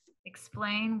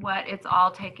explain what it's all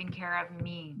taken care of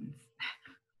means.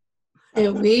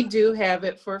 And we do have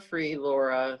it for free,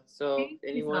 Laura. So if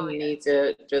anyone needs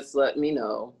it, just let me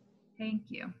know. Thank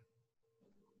you.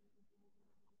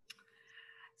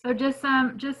 So just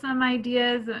some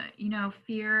ideas. You know,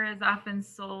 fear is often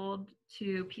sold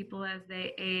to people as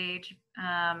they age.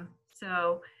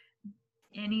 So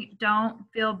don't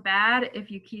feel bad if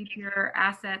you keep your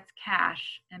assets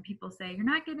cash. And people say you're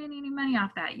not getting any money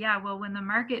off that. Yeah, well, when the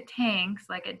market tanks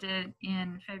like it did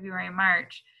in February,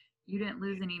 March, you didn't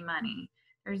lose any money.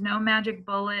 There's no magic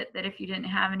bullet that if you didn't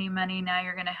have any money, now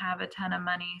you're going to have a ton of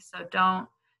money. So don't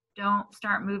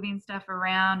start moving stuff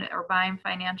around or buying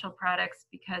financial products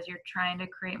because you're trying to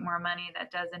create more money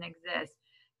that doesn't exist.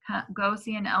 Go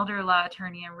see an elder law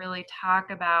attorney and really talk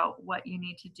about what you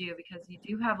need to do because you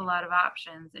do have a lot of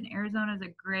options. And Arizona is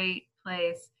a great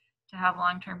place to have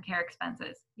long-term care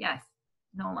expenses. Yes,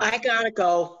 no lie. I gotta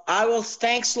go.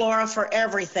 Thanks, Laura, for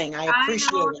everything. I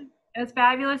appreciate it. It was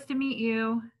fabulous to meet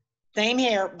you. Same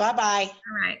here. Bye-bye.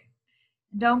 All right.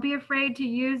 Don't be afraid to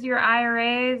use your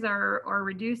IRAs or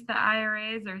reduce the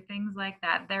IRAs or things like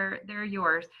that. They're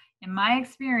yours. In my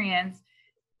experience,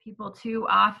 people too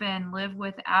often live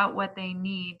without what they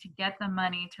need to get the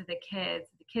money to the kids.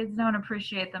 The kids don't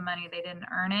appreciate the money. They didn't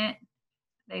earn it.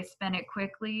 They spend it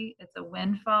quickly. It's a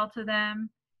windfall to them.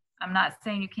 I'm not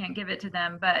saying you can't give it to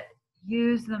them, but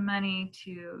use the money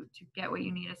to get what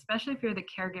you need, especially if you're the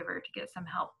caregiver, to get some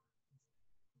help.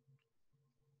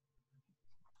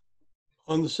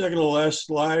 On the second to last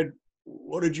slide,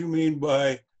 what did you mean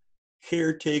by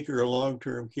caretaker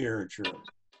long-term care insurance?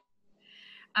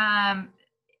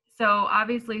 So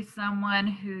obviously someone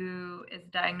who is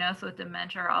diagnosed with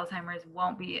dementia or Alzheimer's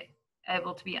won't be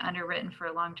able to be underwritten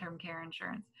for long-term care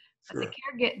insurance. Sure.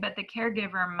 But the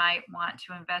caregiver might want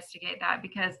to investigate that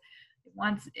because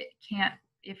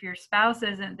if your spouse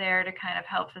isn't there to kind of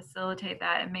help facilitate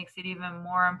that, it makes it even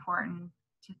more important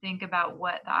to think about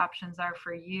what the options are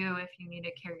for you if you need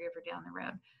a caregiver down the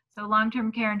road. So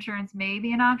long-term care insurance may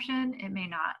be an option, it may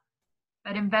not,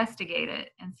 but investigate it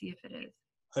and see if it is.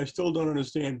 I still don't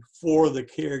understand for the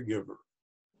caregiver.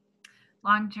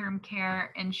 Long-term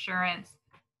care insurance.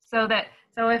 So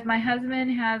if my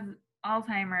husband has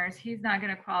Alzheimer's, he's not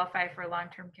going to qualify for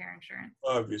long-term care insurance.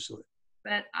 Obviously.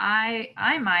 But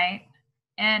I might.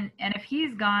 And if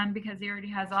he's gone because he already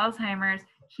has Alzheimer's,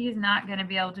 he's not going to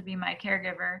be able to be my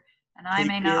caregiver, and I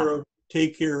may not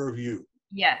take care of you.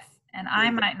 Yes, and I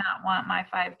might not want my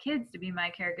 5 kids to be my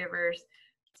caregivers.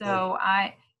 So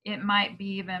it might be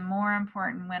even more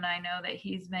important when I know that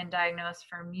he's been diagnosed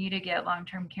for me to get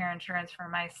long-term care insurance for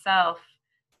myself,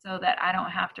 so that I don't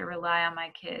have to rely on my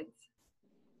kids.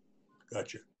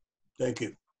 Gotcha. Thank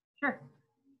you. Sure.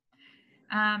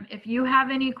 If you have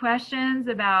any questions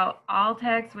about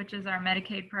Alltex, which is our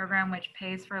Medicaid program, which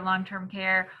pays for long-term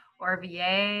care, or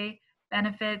VA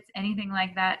benefits, anything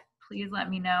like that, please let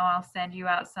me know. I'll send you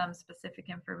out some specific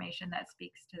information that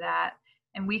speaks to that.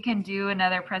 And we can do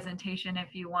another presentation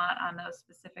if you want on those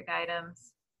specific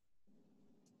items.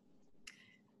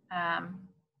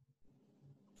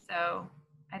 So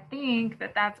I think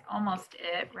that that's almost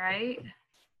it, right?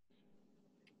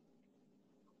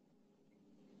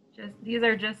 These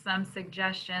are just some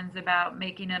suggestions about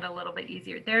making it a little bit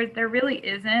easier. There really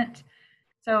isn't.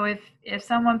 So if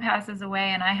someone passes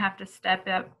away and I have to step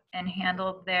up and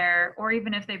handle their, or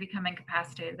even if they become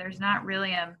incapacitated, there's not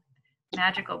really a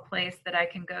magical place that I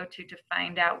can go to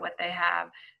find out what they have.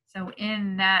 So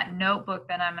in that notebook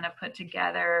that I'm going to put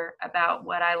together about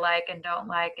what I like and don't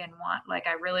like and want, like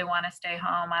I really want to stay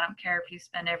home. I don't care if you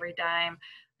spend every dime.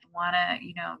 I want to,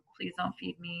 you know, please don't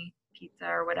feed me pizza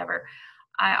or whatever.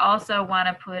 I also want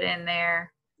to put in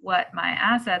there what my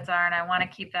assets are, and I want to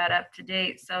keep that up to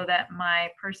date so that my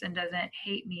person doesn't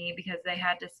hate me because they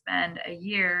had to spend a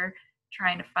year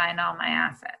trying to find all my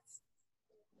assets.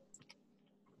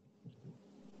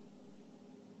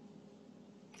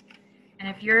 And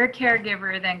if you're a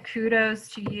caregiver, then kudos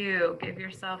to you. Give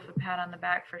yourself a pat on the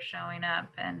back for showing up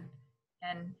and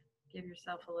give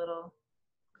yourself a little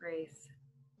grace.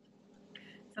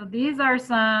 So these are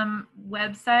some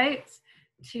websites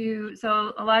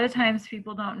so a lot of times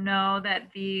people don't know that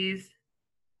these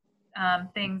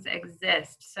things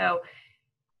exist. So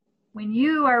when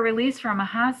you are released from a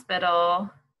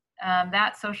hospital,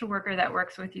 that social worker that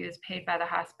works with you is paid by the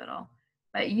hospital.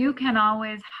 But you can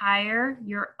always hire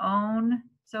your own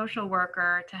social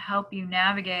worker to help you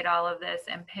navigate all of this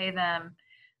and pay them.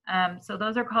 So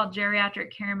those are called geriatric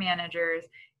care managers.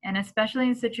 And especially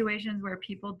in situations where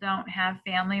people don't have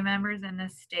family members in the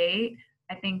state,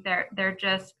 I think they're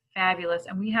just fabulous.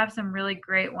 And we have some really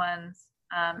great ones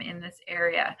in this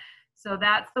area. So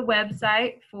that's the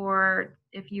website for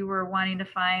if you were wanting to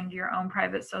find your own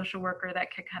private social worker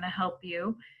that could kind of help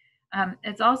you.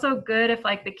 It's also good if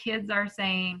like the kids are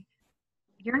saying,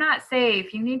 you're not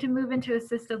safe, you need to move into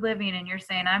assisted living, and you're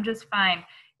saying, I'm just fine.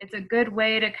 It's a good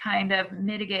way to kind of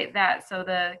mitigate that so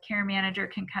the care manager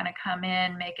can kind of come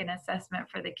in, make an assessment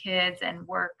for the kids and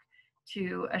work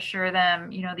to assure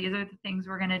them, you know, these are the things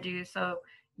we're going to do so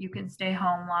you can stay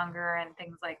home longer and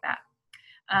things like that.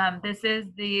 This is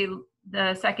the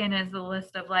second is the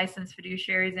list of licensed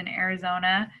fiduciaries in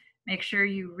Arizona. Make sure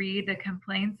you read the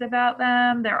complaints about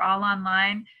them. They're all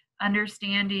online,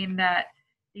 understanding that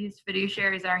these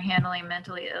fiduciaries are handling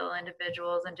mentally ill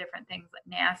individuals and different things like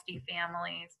nasty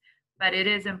families. But it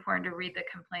is important to read the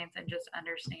complaints and just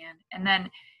understand. And then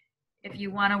if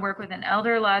you want to work with an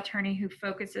elder law attorney who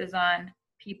focuses on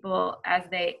people as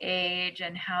they age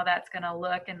and how that's going to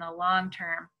look in the long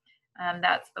term,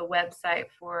 that's the website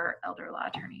for elder law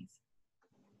attorneys.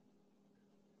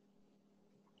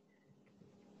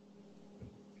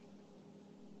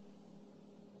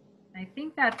 I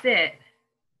think that's it,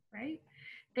 right?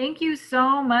 Thank you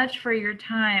so much for your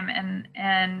time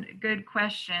and good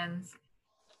questions.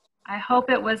 I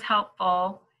hope it was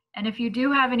helpful. And if you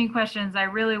do have any questions, I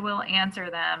really will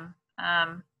answer them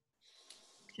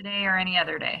today or any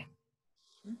other day.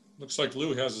 Looks like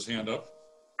Lou has his hand up.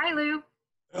 Hi, Lou.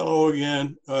 Hello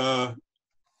again.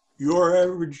 Your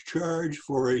average charge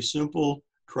for a simple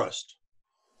trust?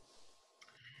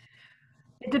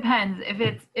 It depends.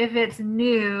 If it's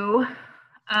new,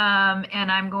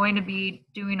 and I'm going to be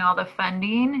doing all the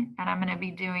funding, and I'm going to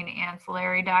be doing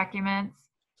ancillary documents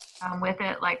with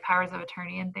it, like powers of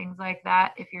attorney and things like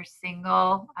that. If you're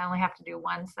single, I only have to do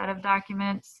one set of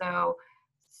documents, so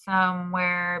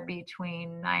somewhere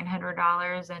between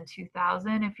 $900 and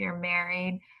 $2,000. If you're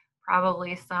married,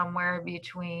 probably somewhere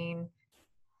between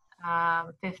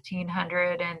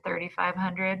 $1,500 and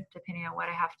 $3,500, depending on what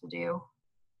I have to do.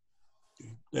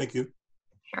 Thank you.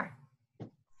 Sure.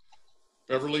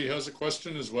 Beverly has a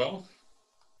question as well.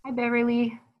 Hi,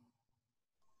 Beverly.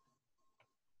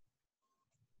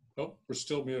 Oh, we're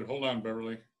still muted. Hold on,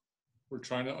 Beverly. We're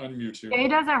trying to unmute you. Jay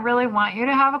doesn't really want you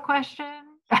to have a question.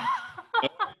 No, I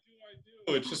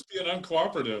do. It's just being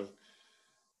uncooperative.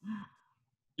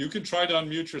 You can try to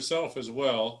unmute yourself as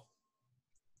well.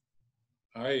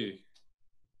 Hi.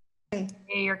 Hey,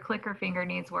 your clicker finger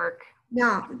needs work.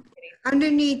 No,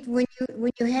 underneath when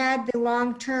you had the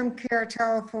long-term care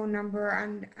telephone number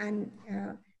on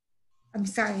I'm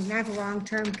sorry, not the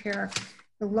long-term care,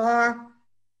 the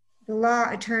law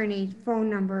attorney phone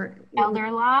number.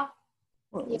 Elder law?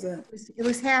 What was that? It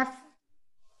was half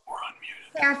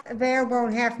available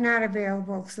and half not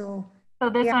available. So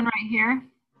this yeah. one right here?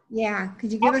 Yeah,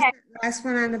 could you give us Okay. the last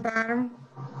one on the bottom?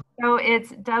 So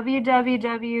it's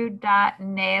www.NALA,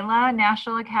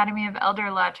 National Academy of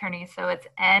Elder Law Attorneys. So it's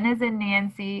N as in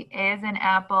Nancy, A as in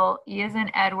Apple, E as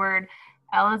in Edward,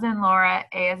 L as in Laura,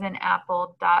 A as in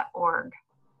Apple.org.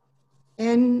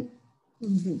 N-A-E-L-A.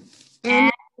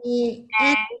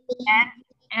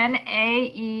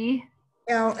 N-A-E-L-A.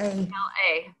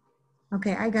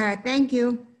 Okay, I got it. Thank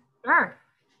you. Sure.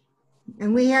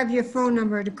 And we have your phone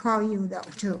number to call you though,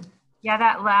 too. Yeah,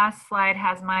 that last slide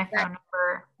has my phone Right.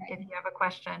 number if you have a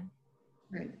question.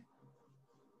 Right.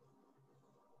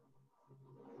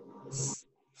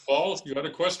 Paul, you had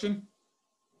a question?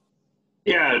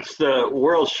 Yeah, it's the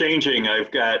world's changing.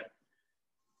 I've got,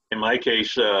 in my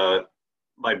case,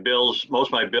 my bills, most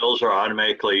of my bills are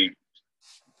automatically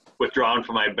withdrawn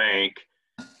from my bank.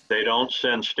 They don't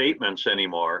send statements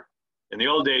anymore. In the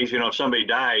old days, you know, if somebody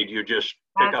died, you just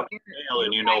pick up the mail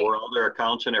and you know where all their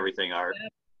accounts and everything are.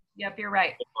 Yep, you're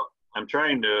right. I'm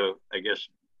trying to, I guess,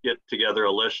 get together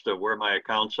a list of where my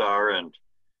accounts are and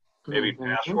maybe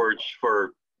passwords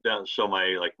for so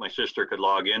my sister could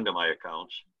log into my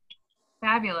accounts.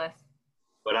 Fabulous.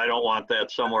 But I don't want that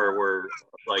somewhere where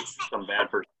like some bad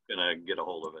person's gonna get a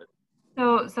hold of it.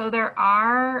 So there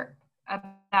are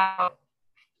about,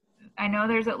 I know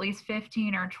there's at least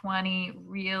 15 or 20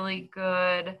 really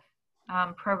good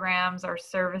programs or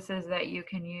services that you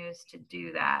can use to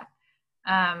do that.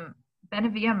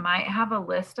 Benevilla might have a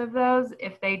list of those.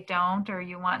 If they don't, or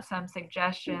you want some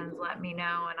suggestions, let me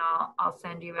know and I'll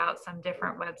send you out some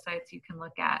different websites you can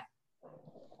look at.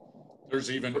 There's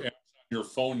even apps on your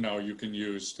phone now you can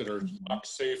use that are lock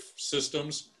safe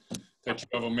systems that you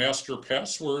have a master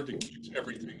password that keeps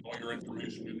everything, all your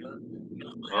information in there.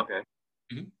 Okay.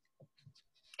 Mm-hmm.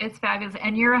 It's fabulous.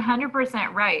 And you're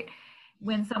 100% right.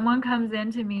 When someone comes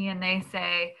into me and they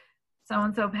say,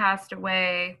 so-and-so passed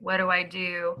away, what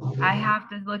do? I have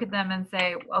to look at them and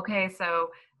say, okay, so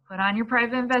put on your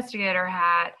private investigator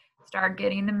hat, start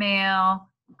getting the mail,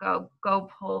 go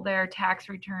pull their tax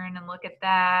return and look at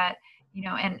that, you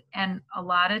know, and a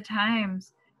lot of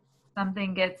times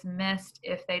something gets missed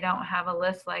if they don't have a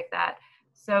list like that.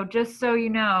 So just so you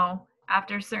know,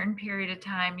 after a certain period of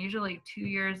time, usually 2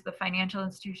 years, the financial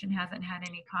institution hasn't had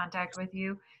any contact with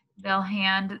you, they'll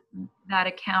hand that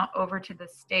account over to the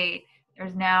state.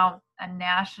 There's now a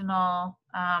national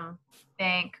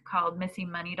bank called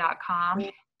missingmoney.com,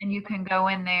 and you can go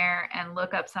in there and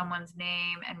look up someone's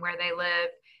name and where they live.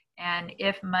 And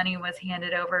if money was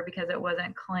handed over because it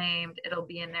wasn't claimed, it'll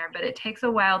be in there. But it takes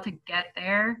a while to get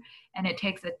there, and it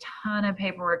takes a ton of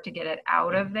paperwork to get it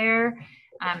out of there.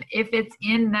 If it's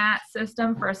in that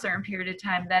system for a certain period of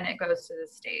time, then it goes to the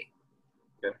state.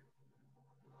 Okay.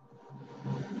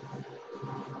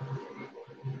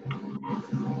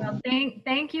 Well,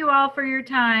 thank you all for your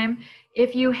time.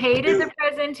 If you hated the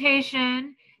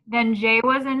presentation, then Jay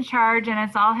was in charge and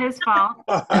it's all his fault.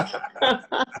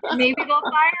 Maybe they'll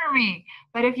fire me.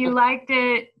 But if you liked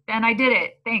it, then I did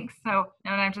it. Thanks. So,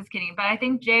 no, I'm just kidding. But I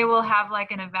think Jay will have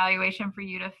like an evaluation for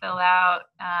you to fill out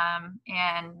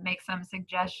and make some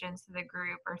suggestions to the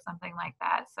group or something like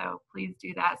that. So please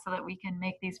do that so that we can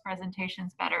make these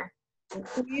presentations better.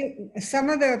 Some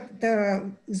of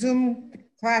the Zoom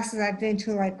classes I've been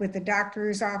to, like with the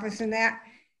doctor's office and that,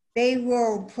 they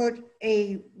will put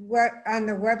on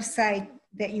the website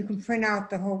that you can print out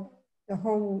the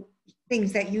whole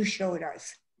things that you showed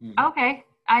us. Okay.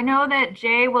 I know that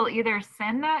Jay will either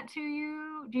send that to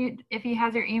you, if he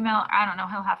has your email. I don't know.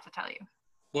 He'll have to tell you.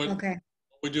 What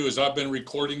we do is I've been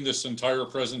recording this entire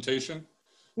presentation.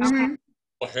 Mm-hmm.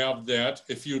 We'll have that.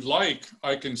 If you'd like,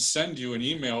 I can send you an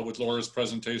email with Laura's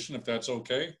presentation, if that's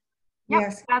okay. Yep,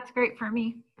 Yes. that's great for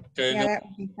me. Okay. Yeah, that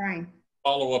would be fine.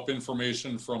 Follow-up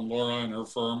information from Laura and her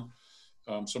firm,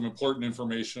 some important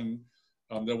information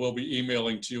that we'll be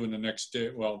emailing to you in the next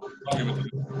day. Well, probably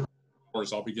within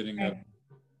hours, I'll be getting that.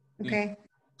 Okay.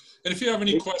 And if you have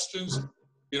any questions,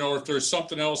 you know, if there's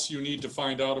something else you need to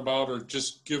find out about, or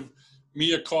just give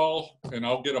me a call and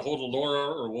I'll get a hold of Laura,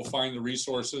 or we'll find the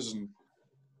resources. And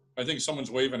I think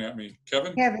someone's waving at me.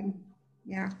 Kevin? Kevin,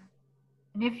 yeah.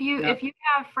 And if you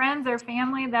have friends or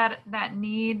family that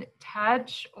need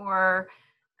touch, or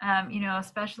you know,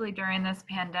 especially during this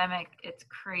pandemic, it's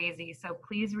crazy. So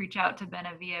please reach out to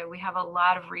Benevilla. We have a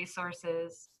lot of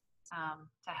resources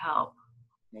to help.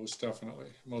 Most definitely,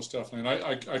 most definitely.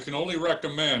 And I can only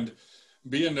recommend,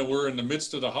 being that we're in the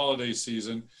midst of the holiday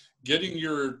season, getting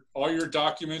all your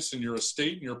documents and your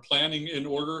estate and your planning in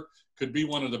order could be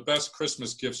one of the best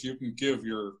Christmas gifts you can give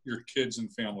your kids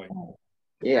and family.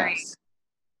 Yes.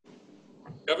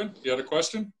 Kevin, you had a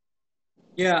question?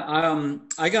 Yeah,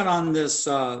 I got on this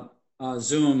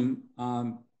Zoom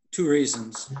two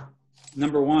reasons.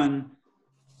 Number one,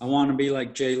 I want to be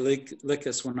like Jay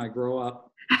Lickus when I grow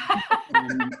up.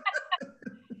 And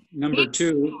number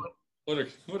two, what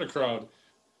a crowd.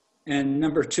 And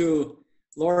number two,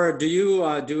 Laura, do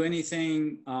you do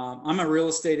anything? I'm a real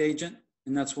estate agent,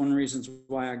 and that's one of the reasons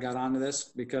why I got onto this,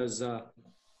 because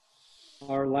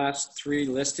our last 3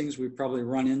 listings, we probably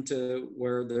run into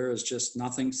where there is just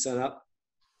nothing set up.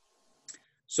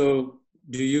 So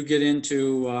do you get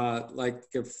into, like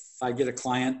if I get a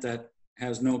client that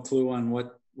has no clue on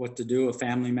what to do, a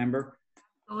family member?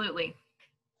 Absolutely.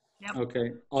 Yep.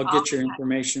 Okay, I'll get your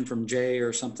information from Jay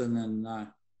or something, and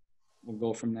we'll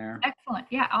go from there. Excellent.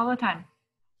 Yeah, all the time.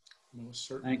 Most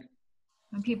certainly. Thanks.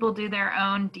 When people do their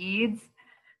own deeds.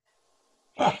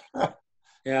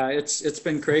 Yeah, it's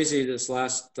been crazy this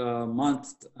last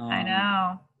month. I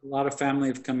know. A lot of family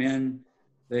have come in.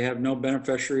 They have no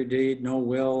beneficiary deed, no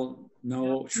will,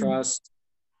 no trust.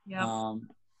 Yep.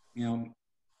 You know,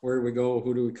 where do we go?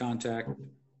 Who do we contact?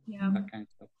 Yeah. That kind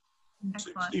of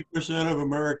stuff. 60% of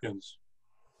Americans.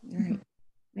 Right.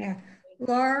 Yeah.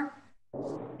 Laura?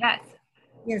 Yes.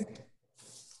 Yes.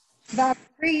 About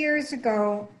 3 years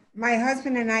ago, my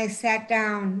husband and I sat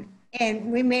down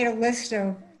and we made a list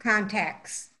of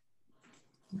contacts.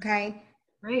 Okay.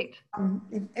 Great.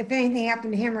 If anything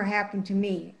happened to him or happened to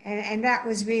me, and that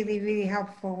was really, really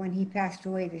helpful when he passed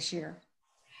away this year.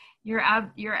 You're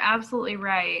absolutely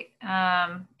right.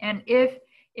 And if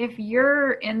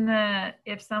you're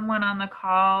if someone on the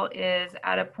call is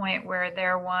at a point where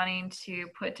they're wanting to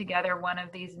put together one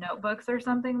of these notebooks or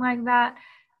something like that,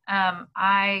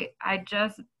 I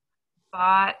just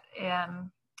bought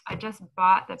the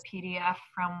PDF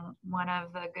from one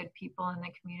of the good people in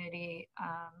the community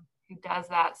who does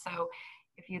that. So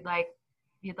if you'd like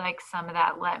some of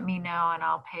that, let me know and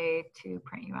I'll pay to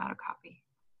print you out a copy.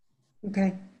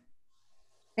 Okay.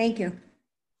 Thank you.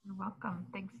 You're welcome.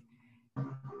 Thanks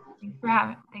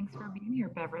for being here,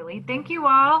 Beverly. Thank you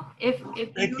all.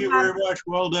 Thank you very much.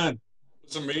 Well done.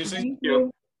 It's amazing. Thank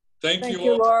you. Thank you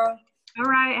all. Laura. All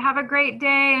right. Have a great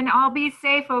day and all be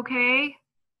safe, okay?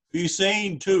 Be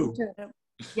sane too.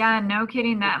 Yeah, no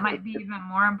kidding. That might be even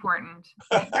more important.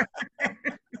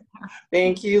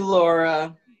 Thank you,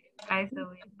 Laura. Bye,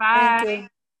 Sylvia. Bye. Thank you.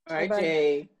 All right, Bye-bye.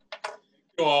 Jay. Thank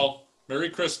you all. Merry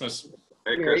Christmas.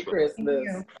 Merry Merry Christmas.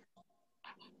 Christmas.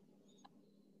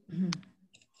 Thank you.